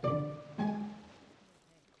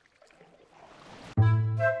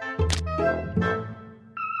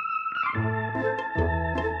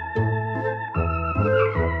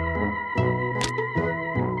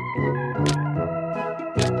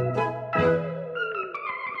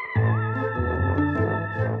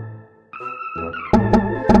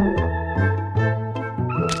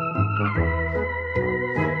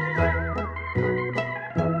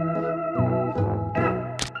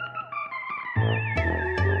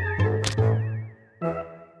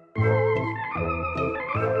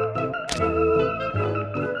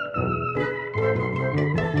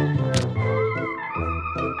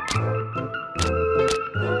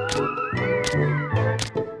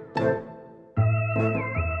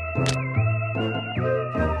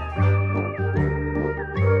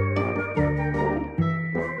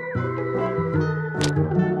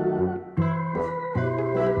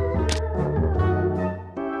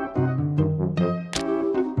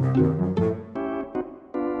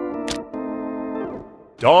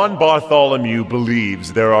 Don Bartholomew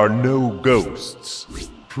believes there are no ghosts.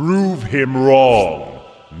 Prove him wrong.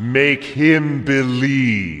 Make him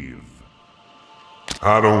believe.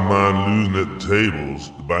 I don't mind losing at the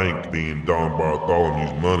tables, the bank being Don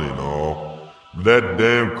Bartholomew's money and all. But that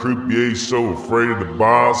damn croupier's so afraid of the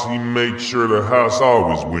boss, he makes sure the house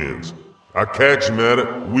always wins. I catch him at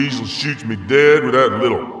it, Weasel shoots me dead with that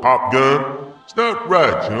little pop gun. It's not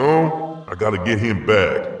right, you know? I gotta get him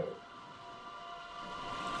back.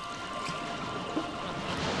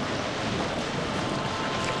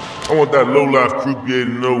 I want that low-life croupier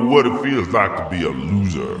to know what it feels like to be a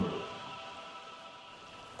loser.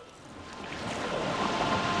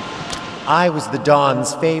 I was the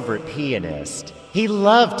Don's favorite pianist. He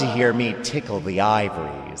loved to hear me tickle the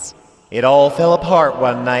ivories. It all fell apart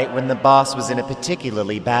one night when the boss was in a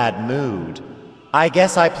particularly bad mood. I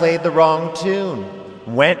guess I played the wrong tune.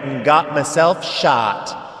 Went and got myself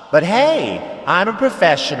shot. But hey, I'm a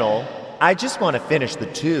professional. I just want to finish the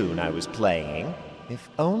tune I was playing. If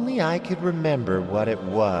only I could remember what it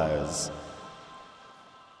was.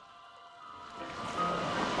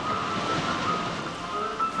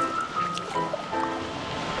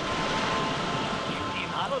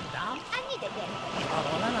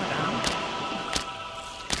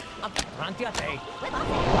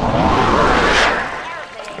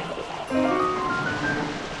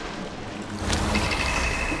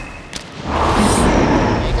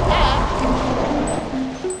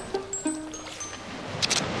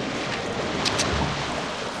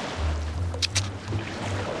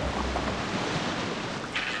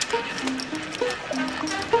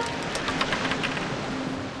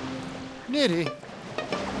 Nitty.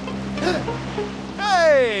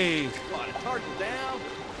 Hey! What, a turtle down?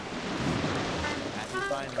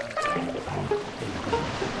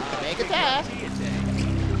 Make a tap.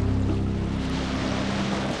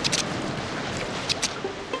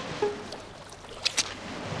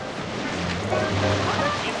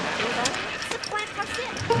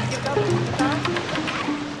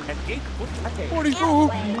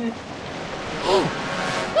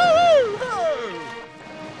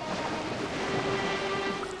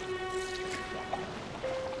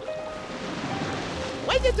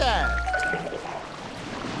 Wait at that!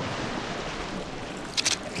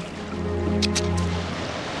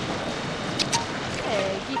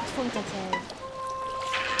 Hey, gib Funtertell.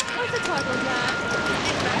 What's a turtle down?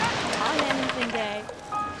 I'll anything day.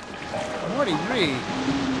 Morty Reed.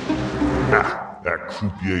 Ha! That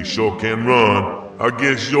croupier sure can run. I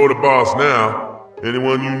guess you're the boss now.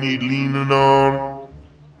 Anyone you need leaning on?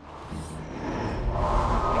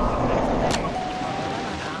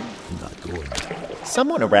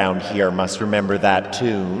 Someone around here must remember that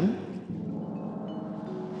tune.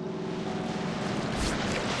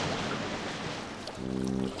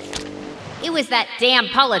 It was that damn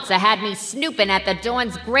Pulitzer had me snooping at the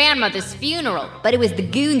Dawn's grandmother's funeral, but it was the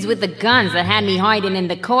goons with the guns that had me hiding in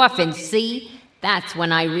the coffin, see? That's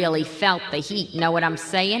when I really felt the heat, know what I'm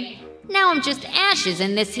saying? Now I'm just ashes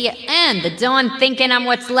in this here urn, the Dawn thinking I'm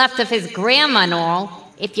what's left of his grandma and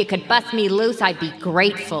all. If you could bust me loose, I'd be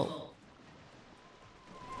grateful.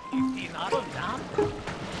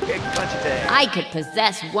 I could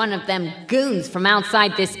possess one of them goons from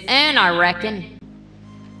outside this inn, I reckon.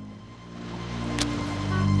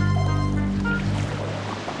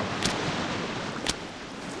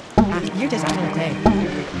 You're just on a day.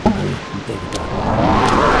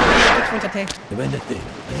 Just want to take.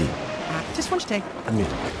 Just want to take.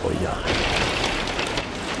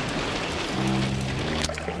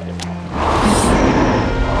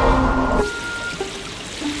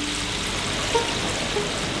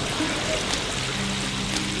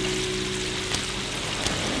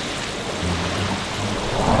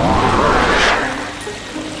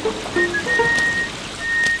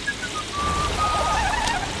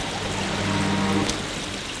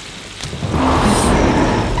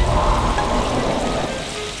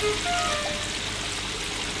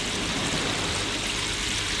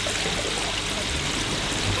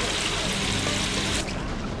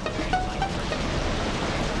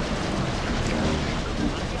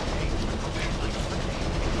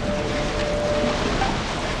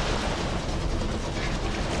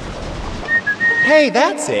 Hey,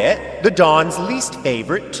 that's it! The Dawn's least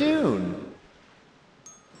favorite tune.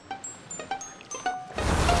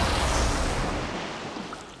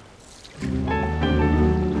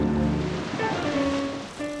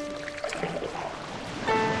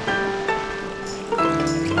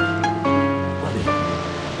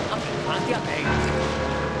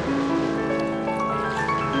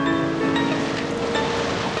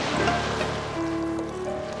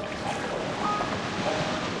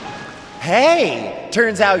 Hey!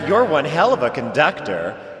 Turns out you're one hell of a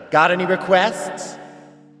conductor. Got any requests?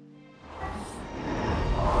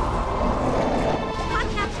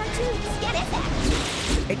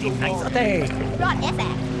 They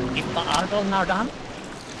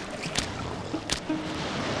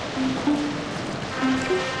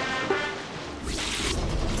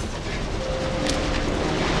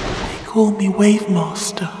call me Wave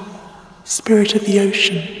Master, spirit of the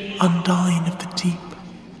ocean, undying of the deep.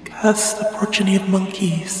 Curse the progeny of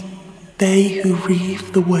monkeys, they who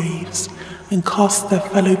reave the waves and cast their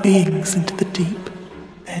fellow beings into the deep,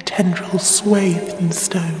 their tendrils swathed in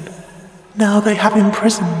stone. Now they have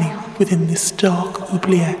imprisoned me within this dark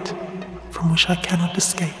oubliette, from which I cannot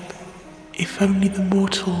escape. If only the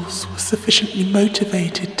mortals were sufficiently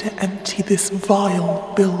motivated to empty this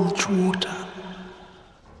vile bilge water.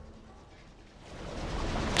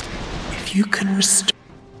 If you can restore...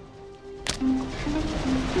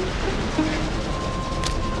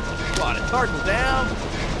 Turtle down.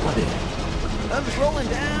 Thumbs rolling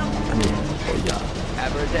down.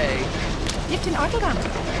 Have a day. Gift in Artelgam.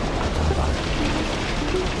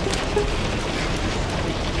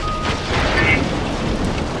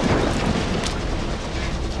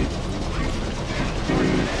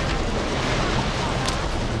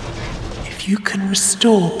 If you can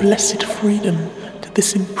restore blessed freedom to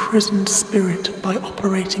this imprisoned spirit by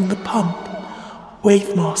operating the pump,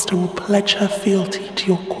 Wavemaster will pledge her fealty to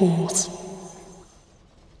your cause.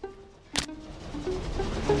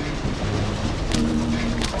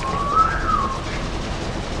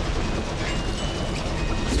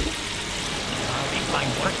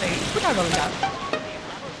 Put our rolling down.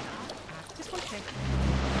 Just one thing.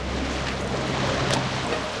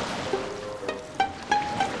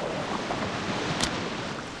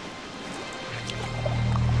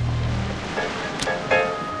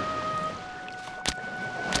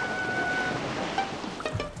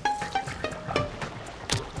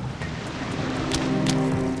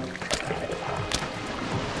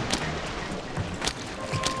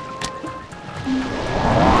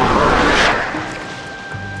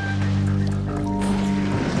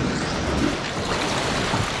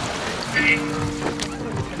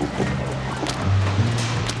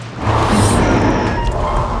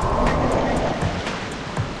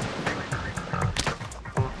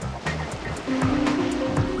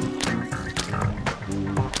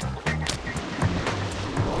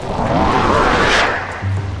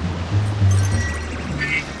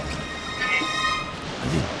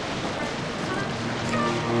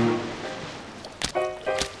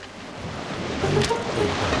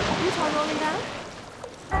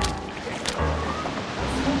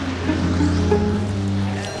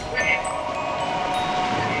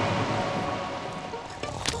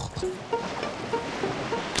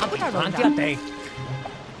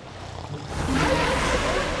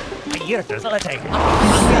 You're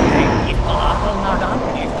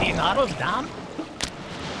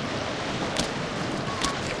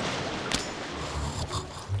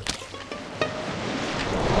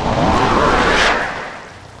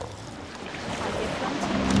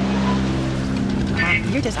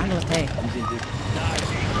just on the day.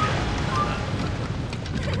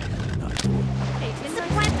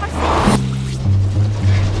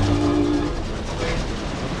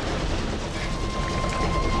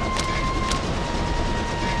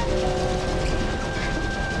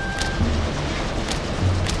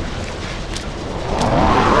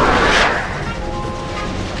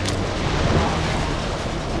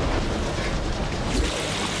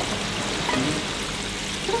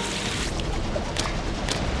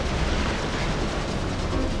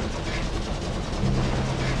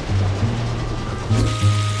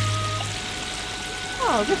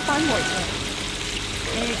 Oh, just fun voices.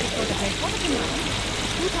 Hey, just go to bed. What can you do?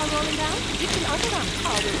 Who's all rolling down? You can open them.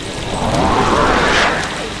 Oh,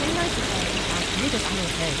 hey, say nice to say. You just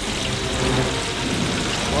understand.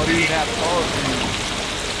 What do you have for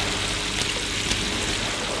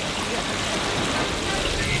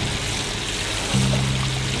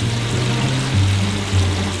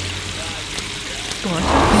Go on.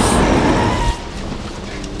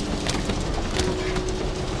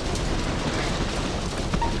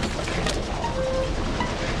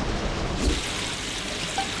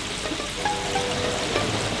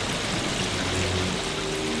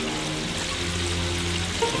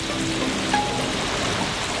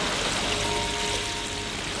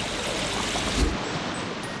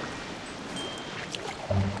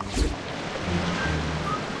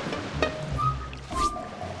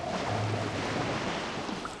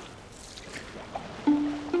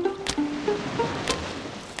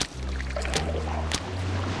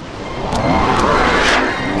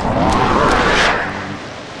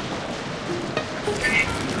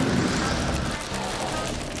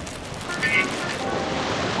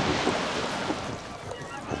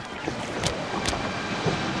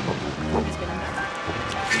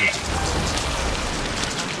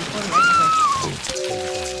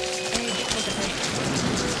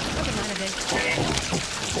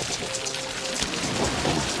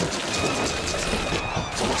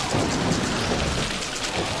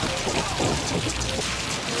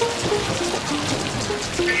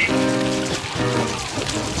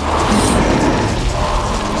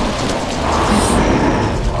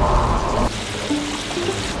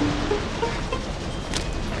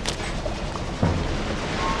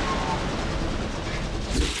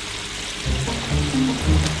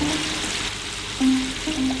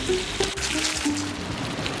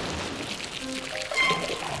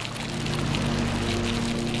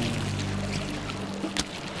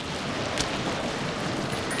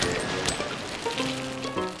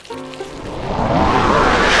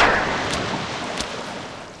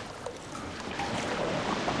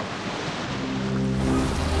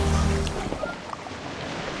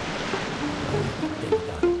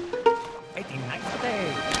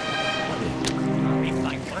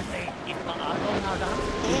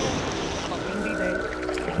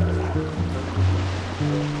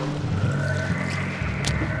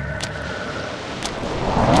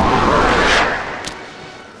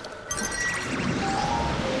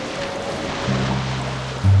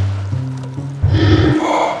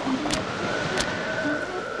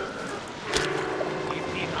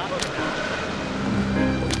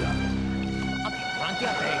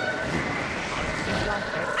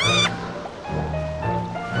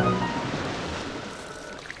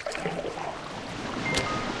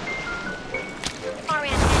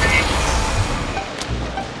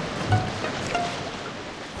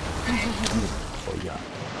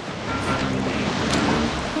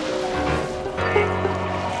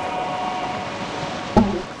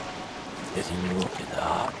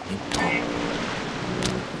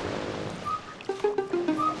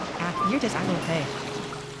 You're just out of pay.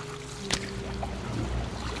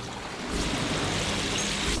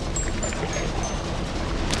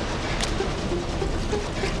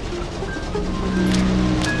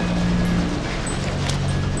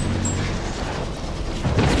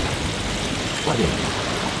 What is it?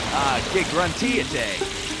 Kick grunty a day.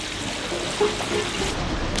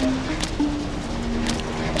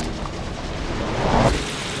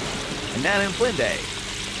 And now in Flynn Day.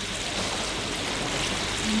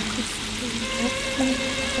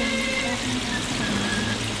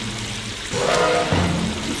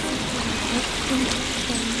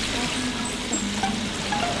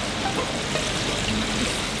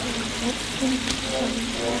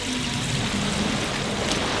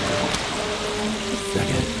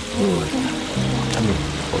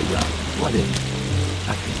 What is it?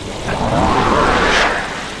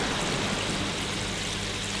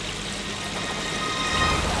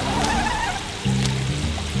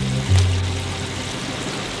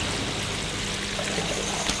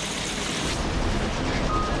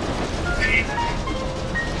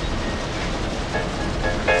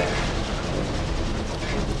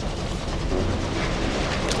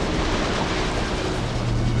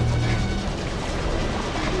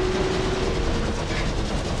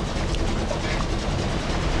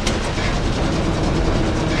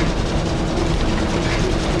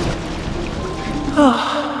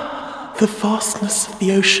 The vastness of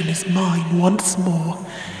the ocean is mine once more.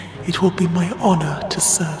 It will be my honor to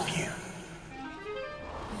serve you.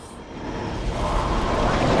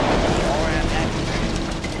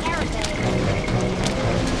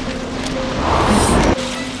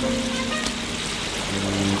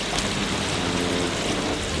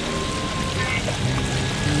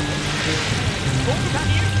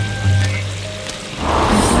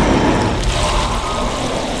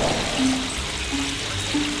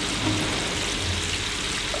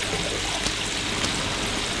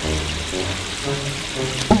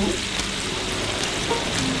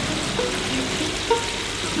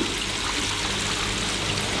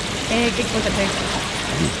 Gigs want to take.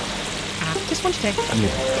 Just want to take.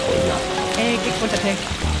 Gigs want to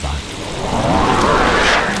take.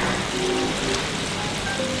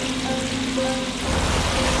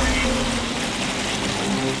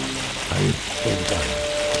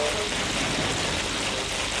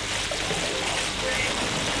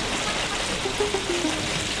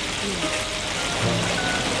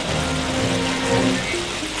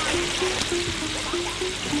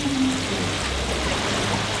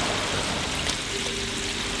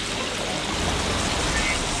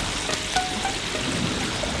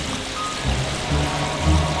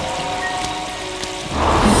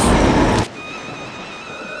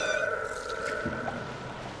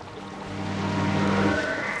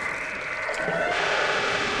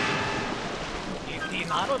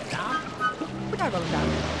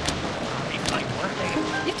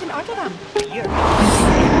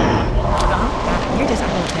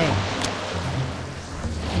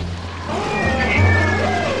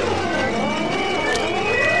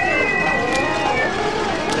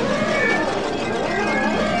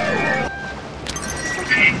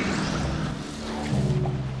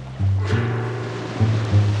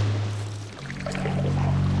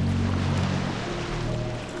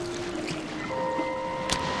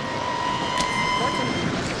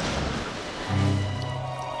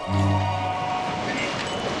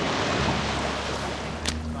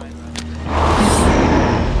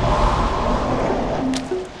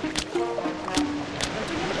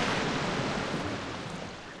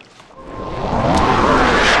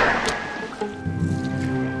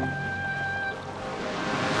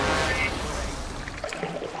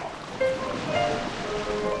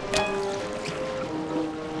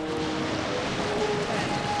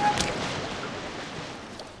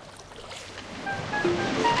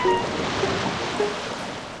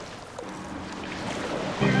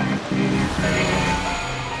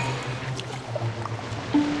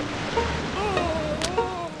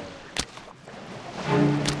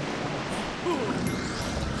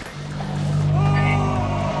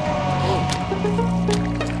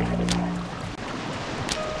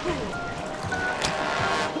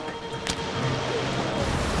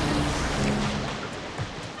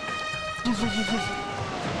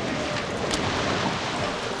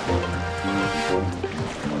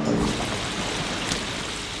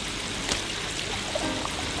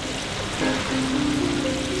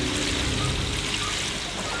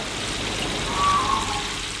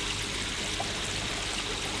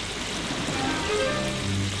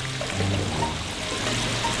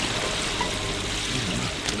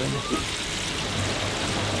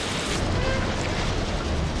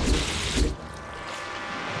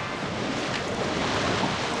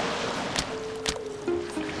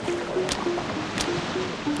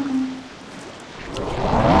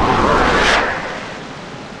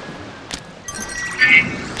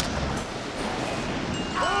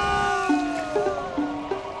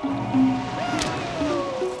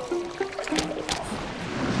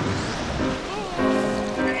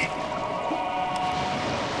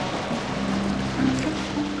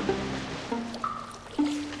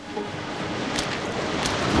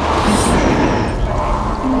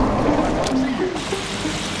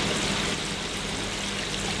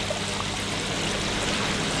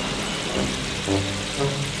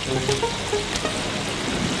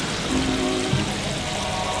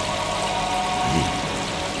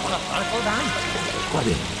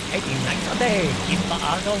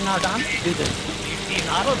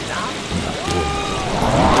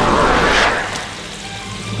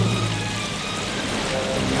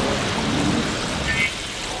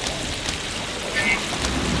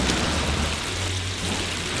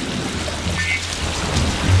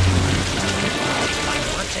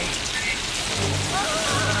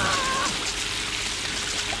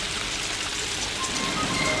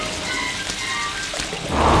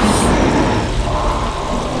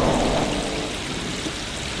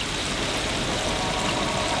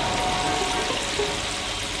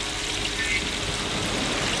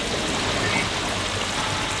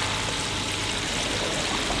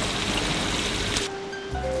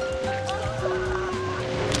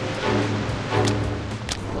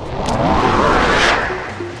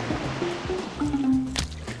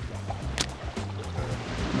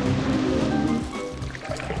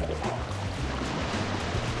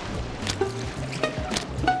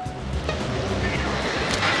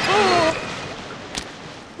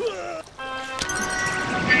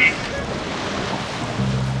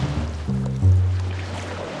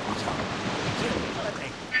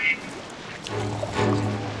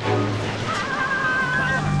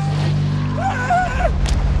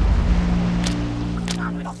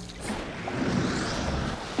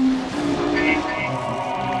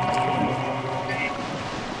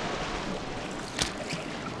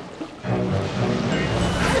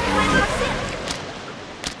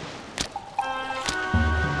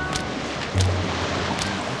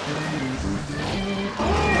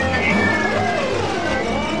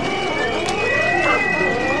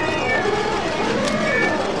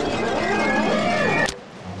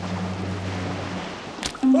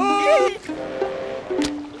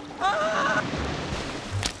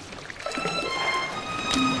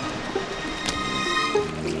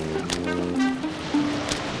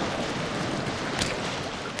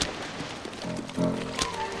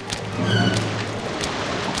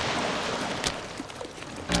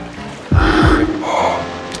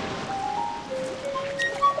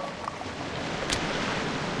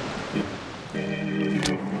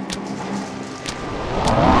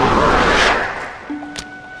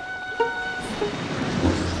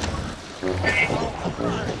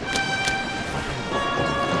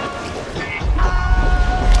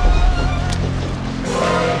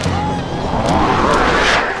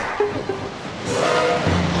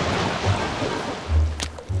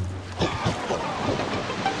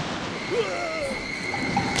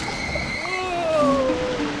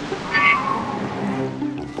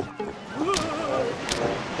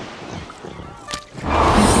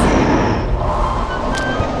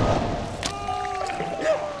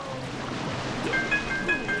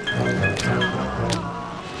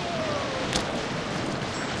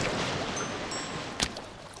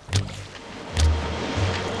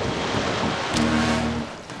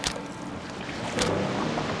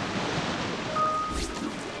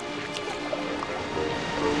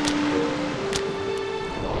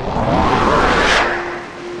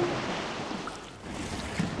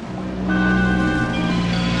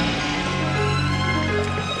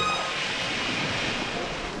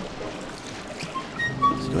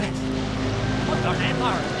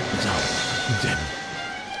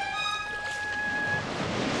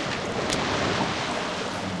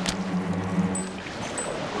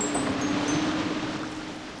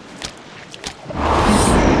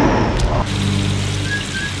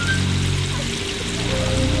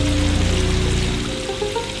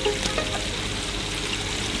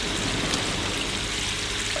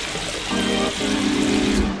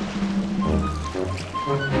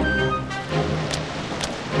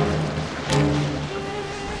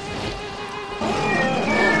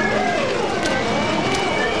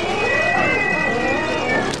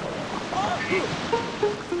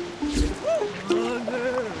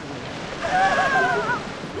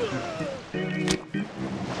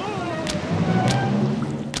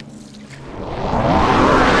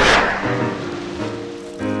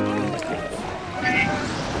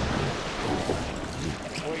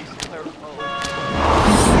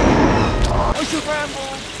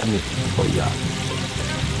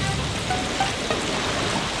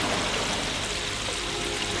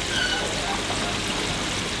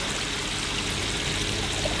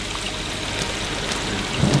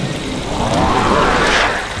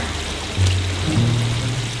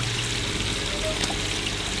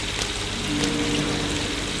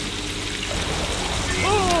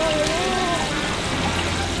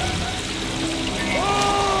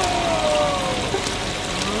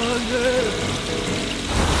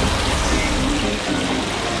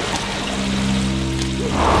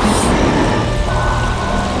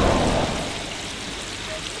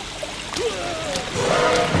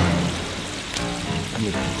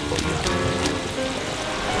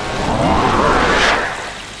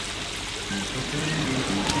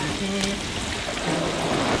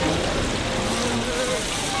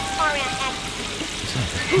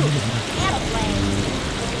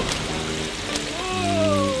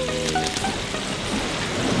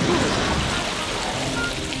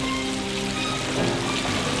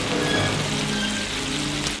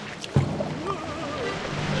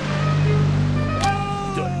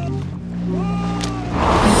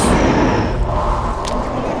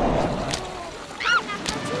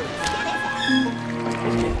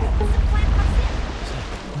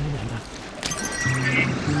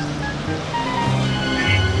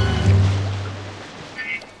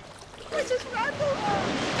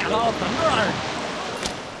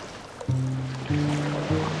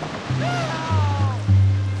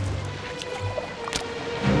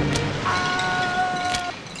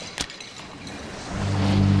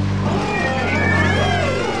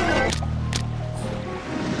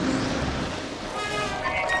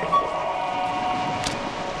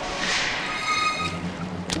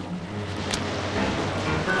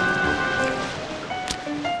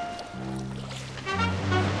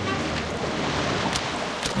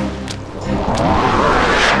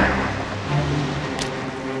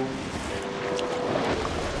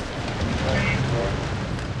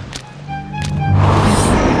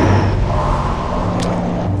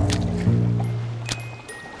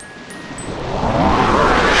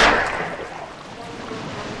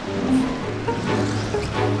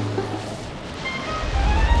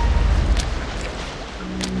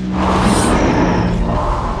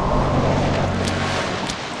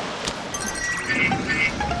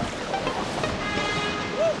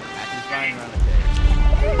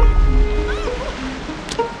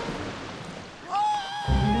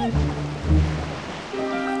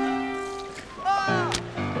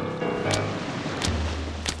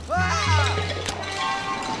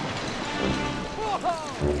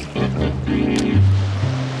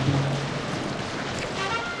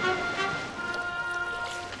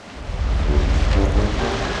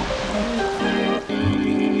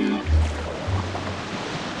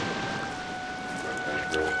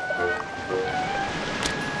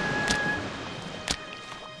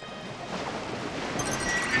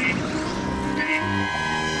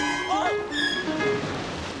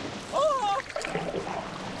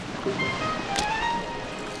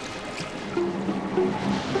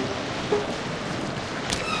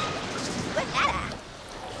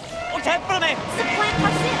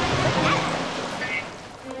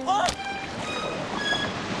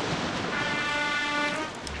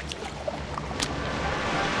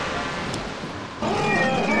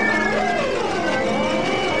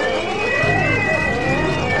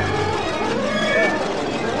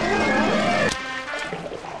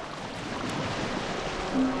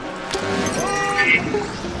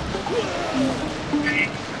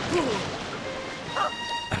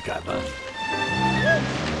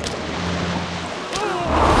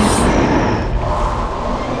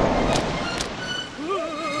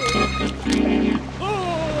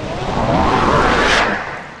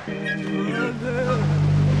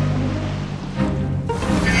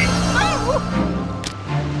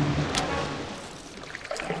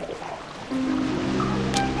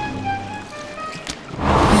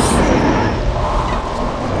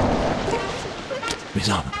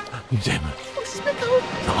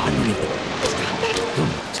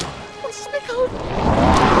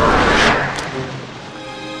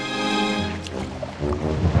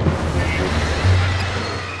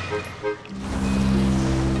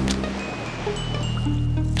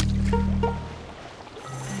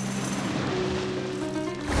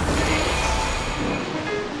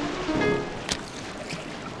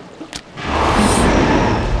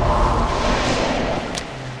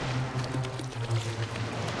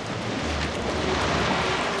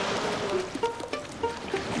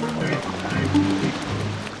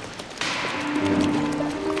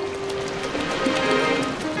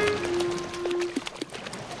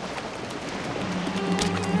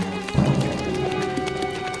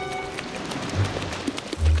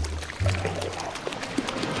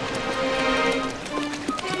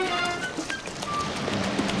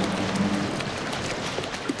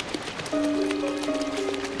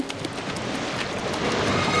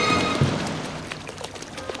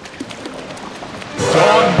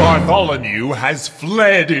 Bartholomew has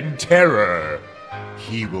fled in terror.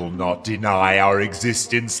 He will not deny our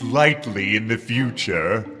existence lightly in the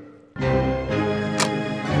future.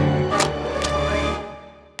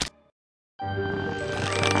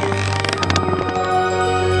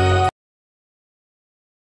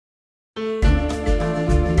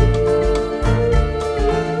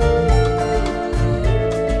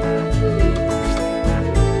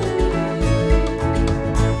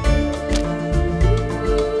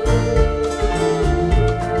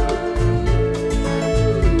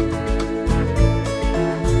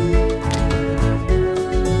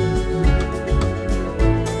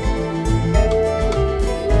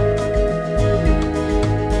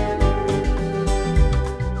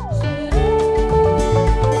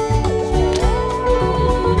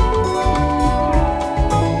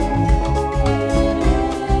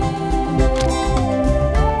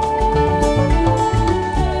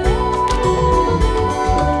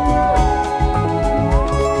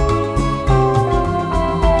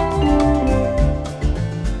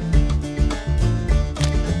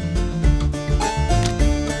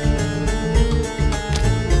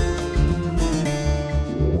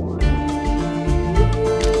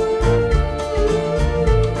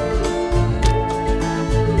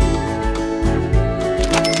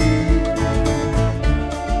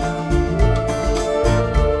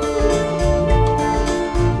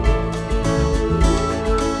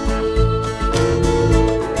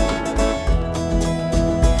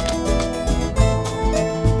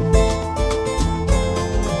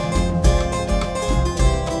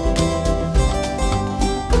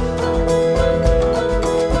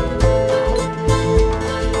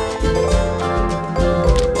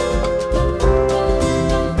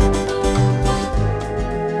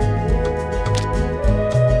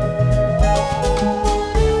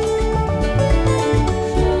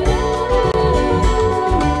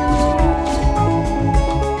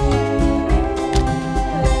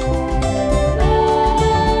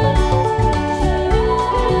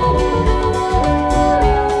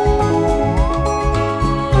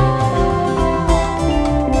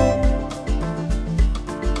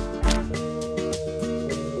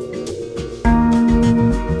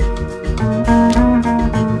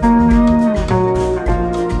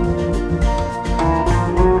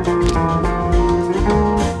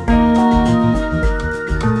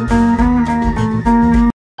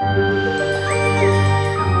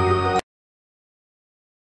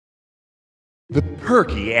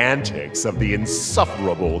 quirky antics of the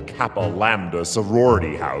insufferable Kappa Lambda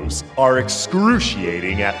sorority house are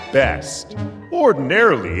excruciating at best.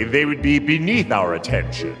 Ordinarily, they would be beneath our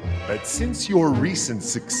attention, but since your recent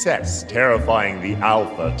success terrifying the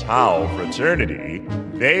Alpha Tau fraternity,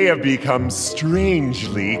 they have become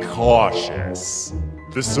strangely cautious.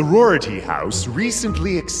 The sorority house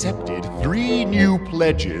recently accepted 3 new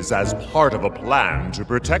pledges as part of a plan to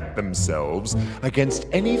protect themselves against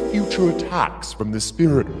any future attacks from the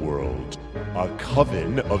spirit world. A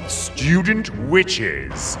coven of student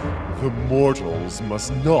witches. The mortals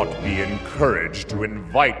must not be encouraged to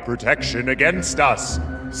invite protection against us.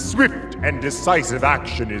 Swift and decisive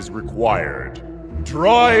action is required.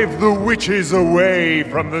 Drive the witches away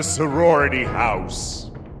from the sorority house.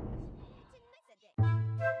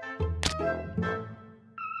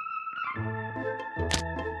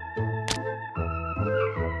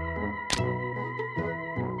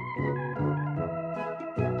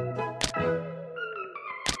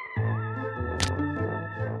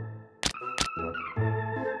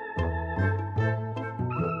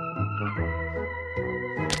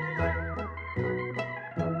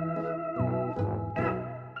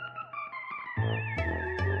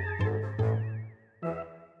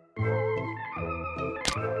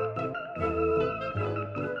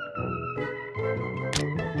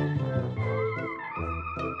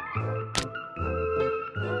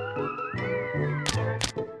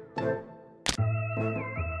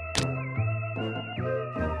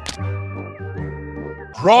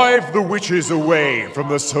 Drive the witches away from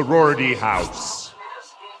the sorority house.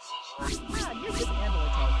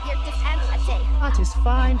 That is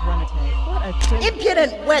fine, Granite. What a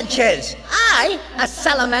Impudent wenches! I, a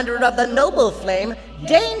salamander of the noble flame,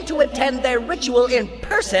 deign to attend their ritual in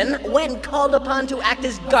person when called upon to act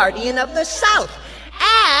as guardian of the South,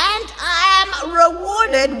 and am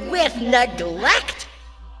rewarded with neglect.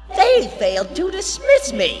 They failed to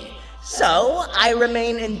dismiss me. So, I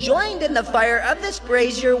remain enjoined in the fire of this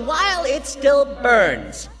brazier while it still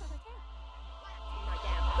burns.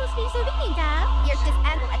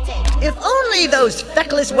 If only those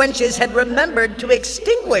feckless wenches had remembered to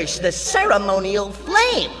extinguish the ceremonial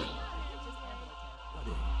flame!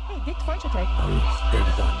 Hey, Dick Funchate.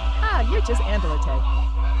 Ah, you're just Andalite.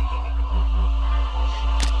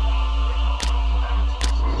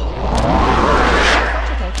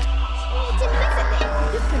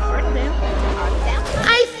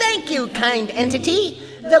 I thank you, kind entity.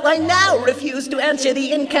 Though I now refuse to answer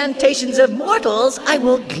the incantations of mortals, I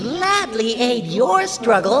will gladly aid your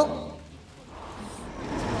struggle.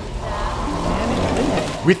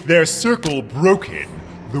 With their circle broken,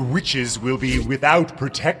 the witches will be without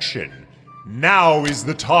protection. Now is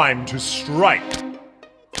the time to strike.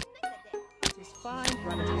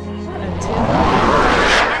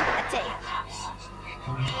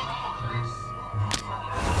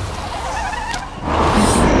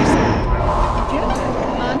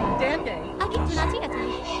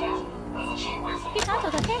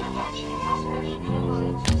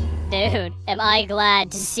 Dude, am I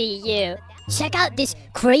glad to see you. Check out this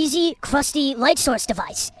crazy, crusty light source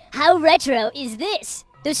device. How retro is this?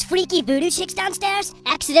 Those freaky voodoo chicks downstairs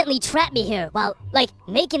accidentally trapped me here while,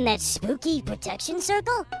 making that spooky protection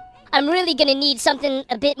circle? I'm really gonna need something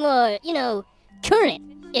a bit more, current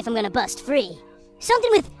if I'm gonna bust free.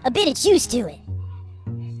 Something with a bit of juice to it.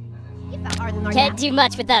 Can't do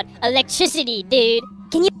much without electricity, dude.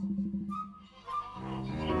 Can you...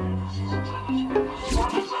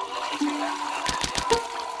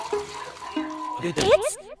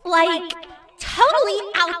 It's, totally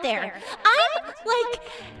out there. I'm,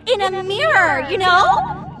 in a mirror,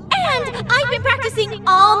 And I've been practicing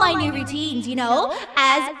all my new routines,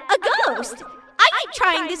 as a ghost. I keep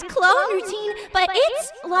trying this clone routine, but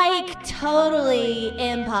it's, totally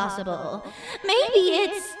impossible. Maybe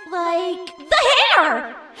it's, the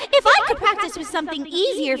hair! If I could practice with something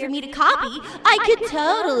easier for me to copy, I could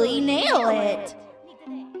totally nail it.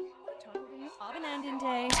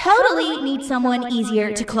 Totally need someone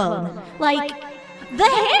easier to clone. The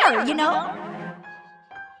hair,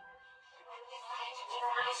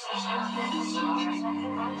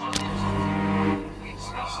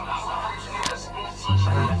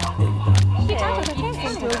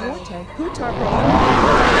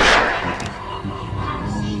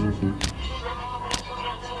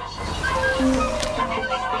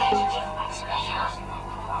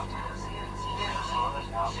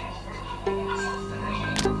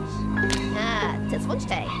 It's lunch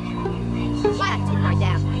day. What? Right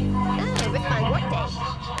down. Oh, with my work day.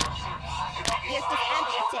 Here's this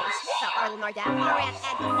anti-update. Arlen Nardam, Moran,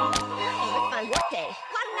 and with my work day.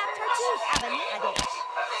 What an after 2 Avenue a day.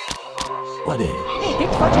 What is? Hey, big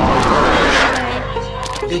fudgy.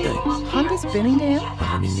 Good day. Honda spinning down.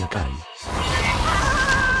 I'm in your cave.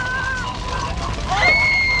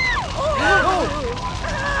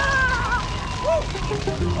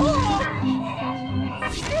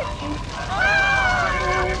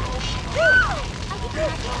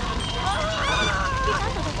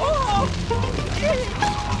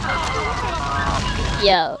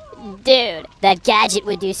 Yo, dude, that gadget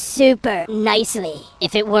would do super nicely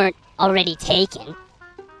if it weren't already taken.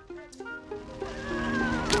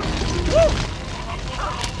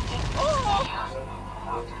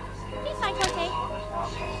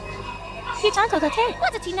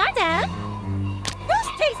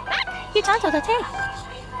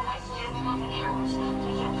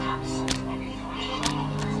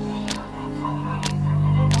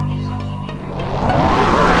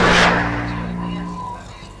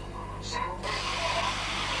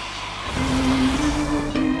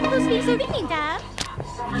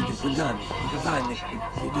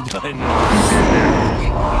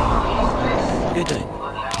 Good day.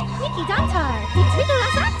 Nikki Dantar, die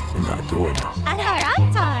Twiddlerasat, Not doing it. and her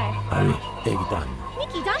Antar. Ali, take it on.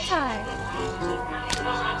 Nikki Dantar.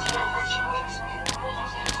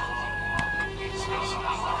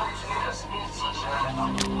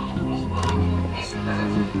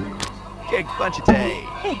 Gig Funchate.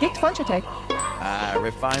 Hey, Gick Funchate.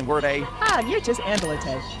 Refined word, eh? You're just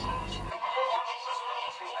Andalite.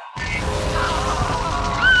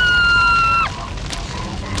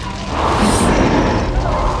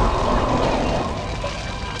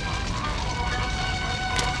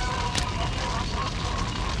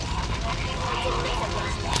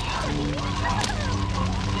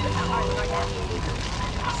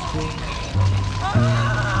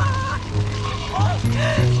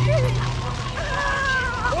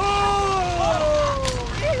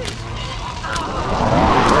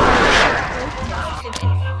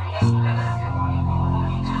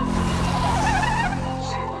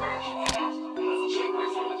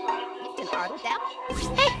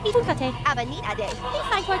 Hey, Ibu Kote. Avenida Day. Hey,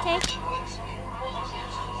 Fine Corte.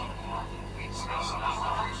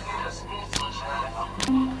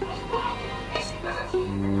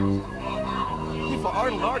 For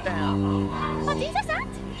Art down. What is that?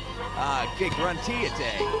 Gig Gruntia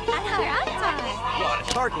day. And her Antar. What, a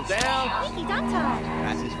circle down? Nikki Dantar.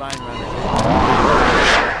 That's his fine runner.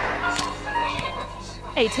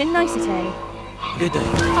 Hey, Tin Nicety. Good day.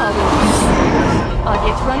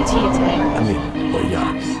 Get Frontier. I mean, oh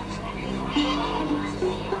yeah.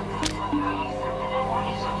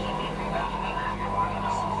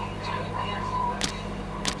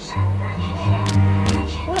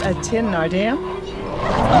 What a tin Nardam.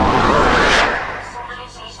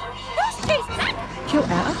 Kill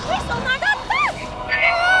Anna.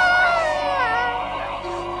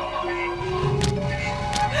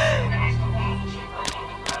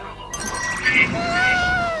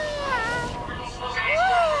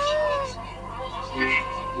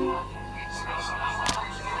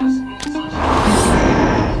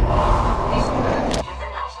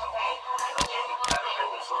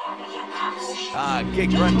 Gig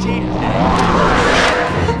Gruntia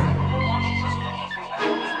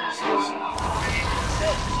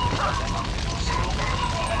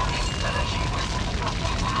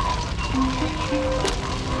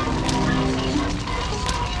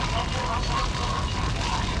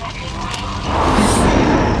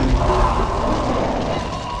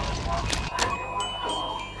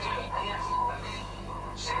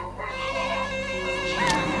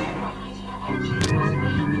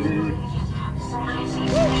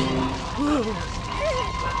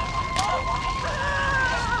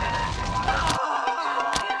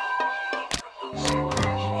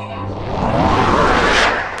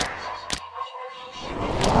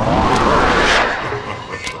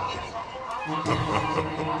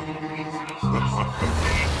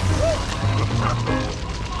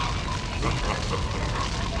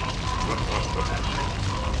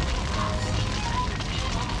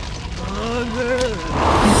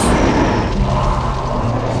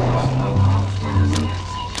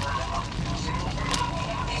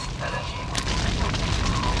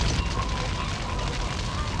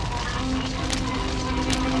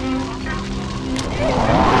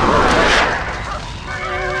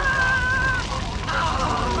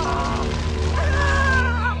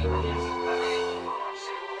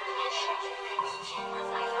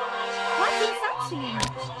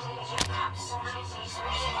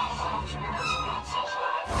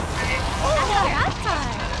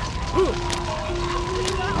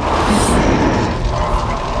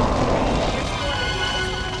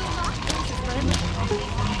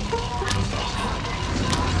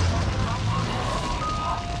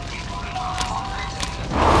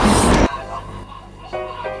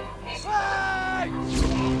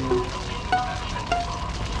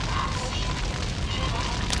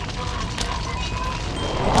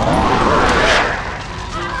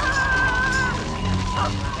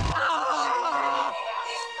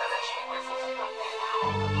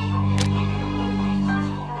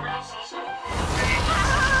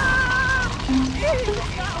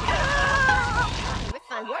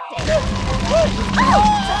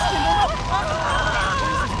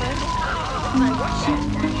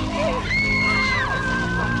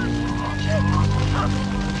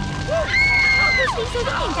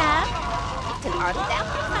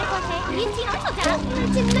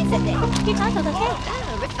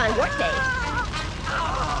Refine workday.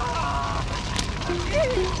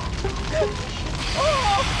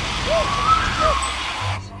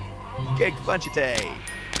 Cake Funchite.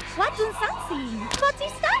 What's in something? What's your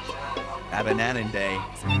stuff? Have an Annan Day.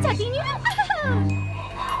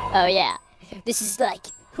 Oh yeah, this is like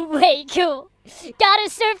way cool. Gotta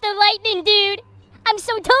surf the lightning, dude. I'm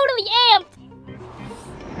so totally amped.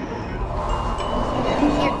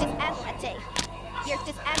 Here's this apple a day. Here's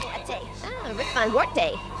this apple a day. Refine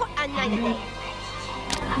workday. Hot and 9 a day.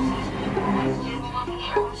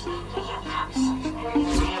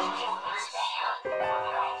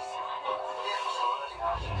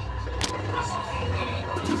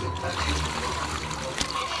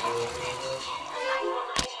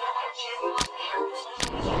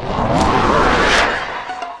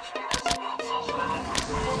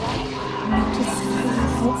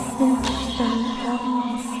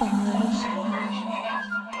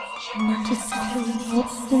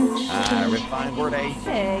 Refine word A.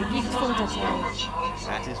 Hey, geek full of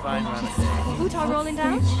That is fine, run. Utah rolling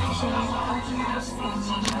down?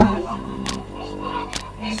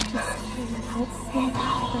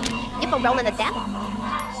 If I'm rolling it down.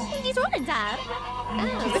 He's rolling down.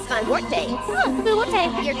 Refine workday. Oh, workday.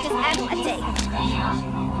 Here's this apple a day.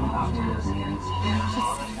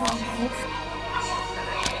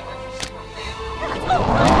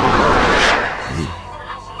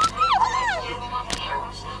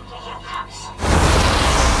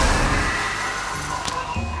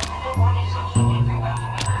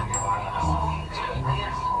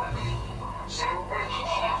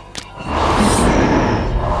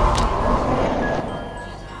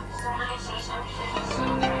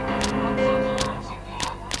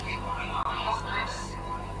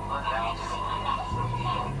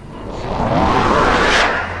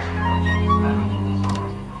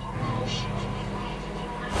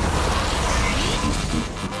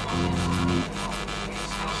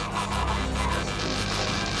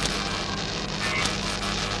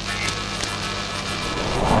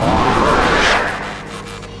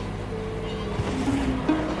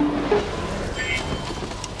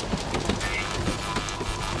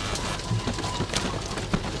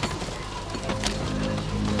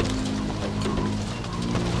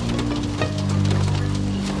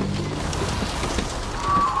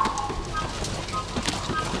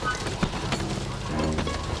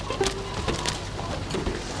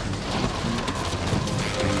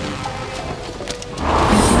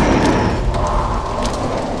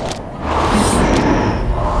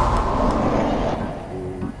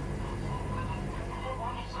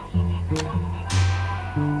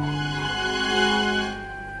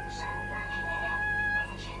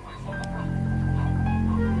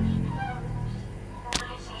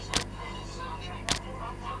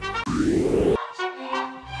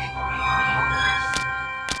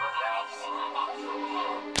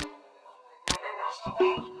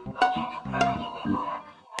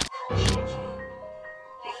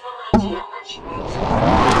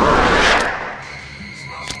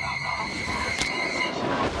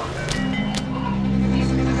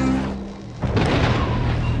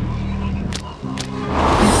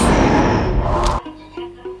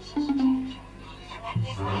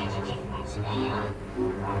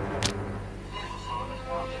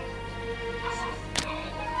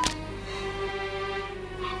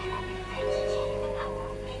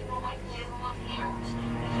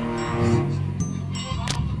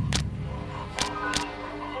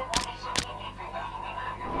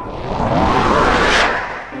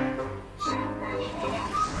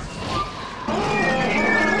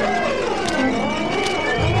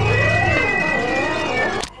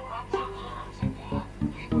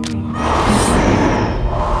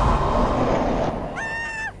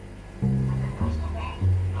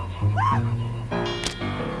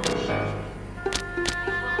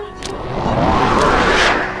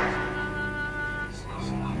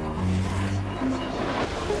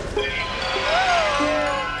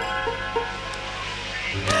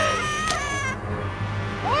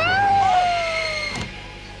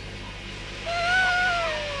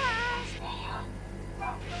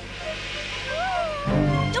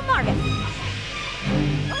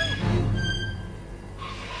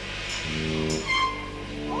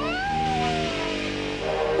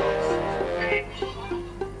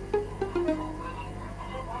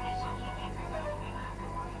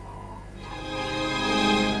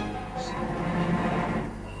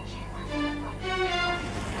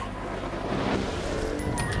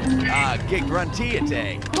 Gig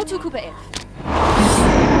gruntiate. Motu kupe.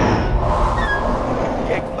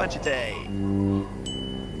 Gig punchate.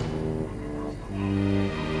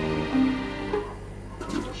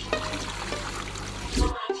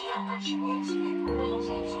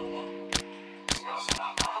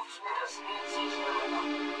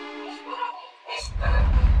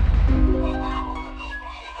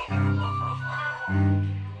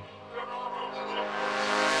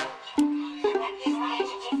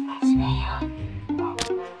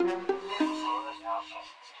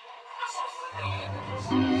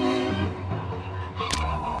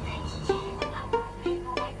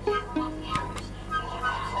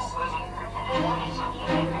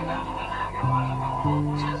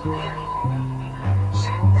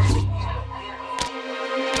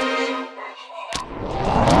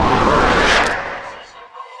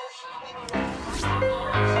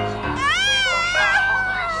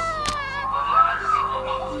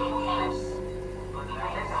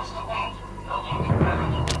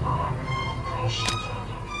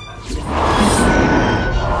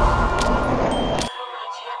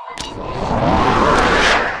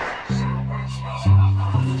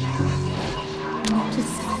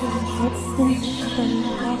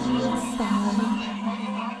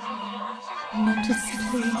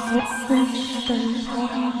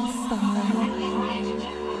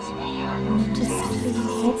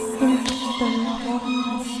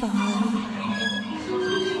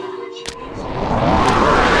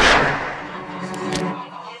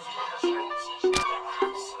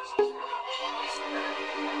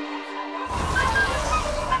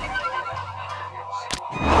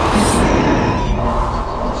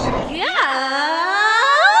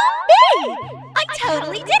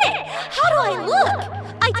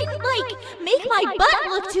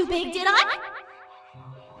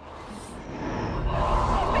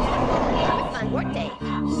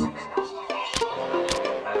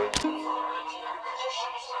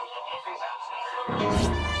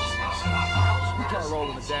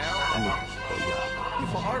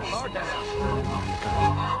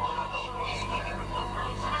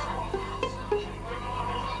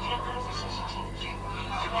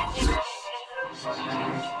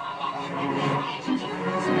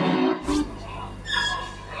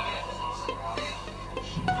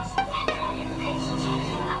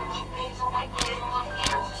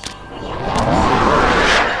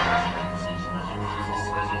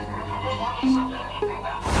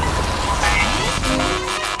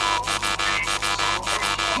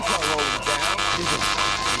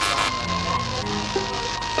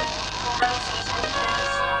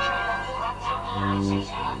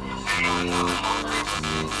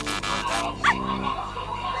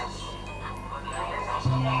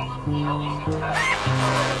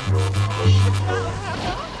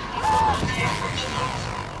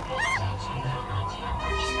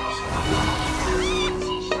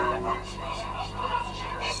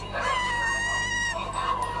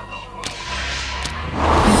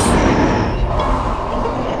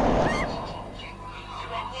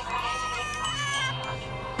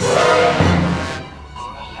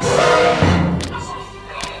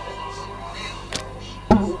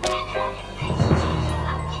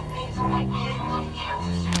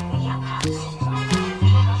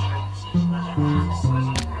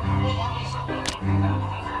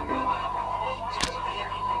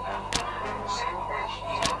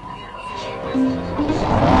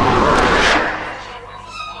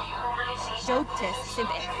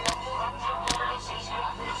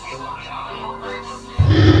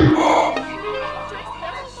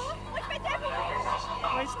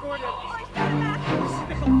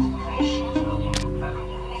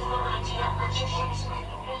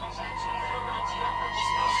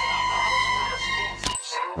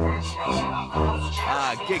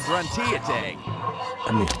 Gig gruntiate.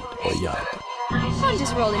 I'm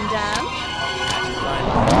just rolling down.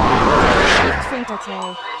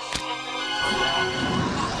 Twinkle-tay.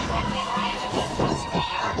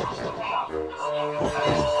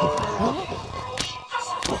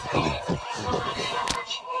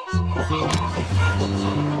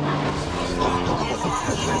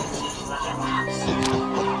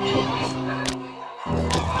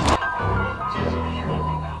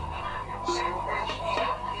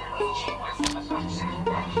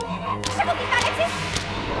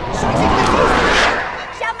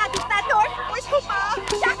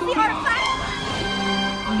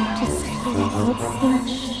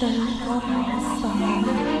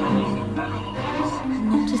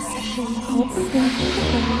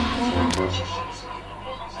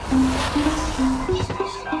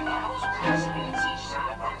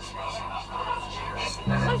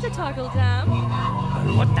 toggle down.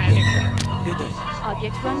 What the heck?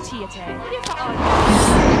 Object run Tiate. Here for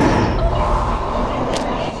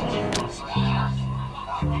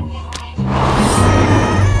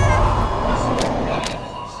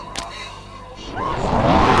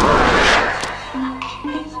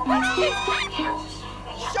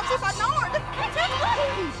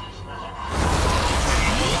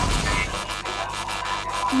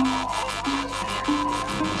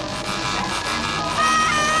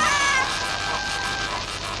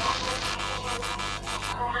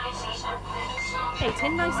Hey,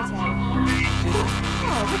 10 nice attack.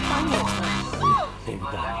 Oh, good fine.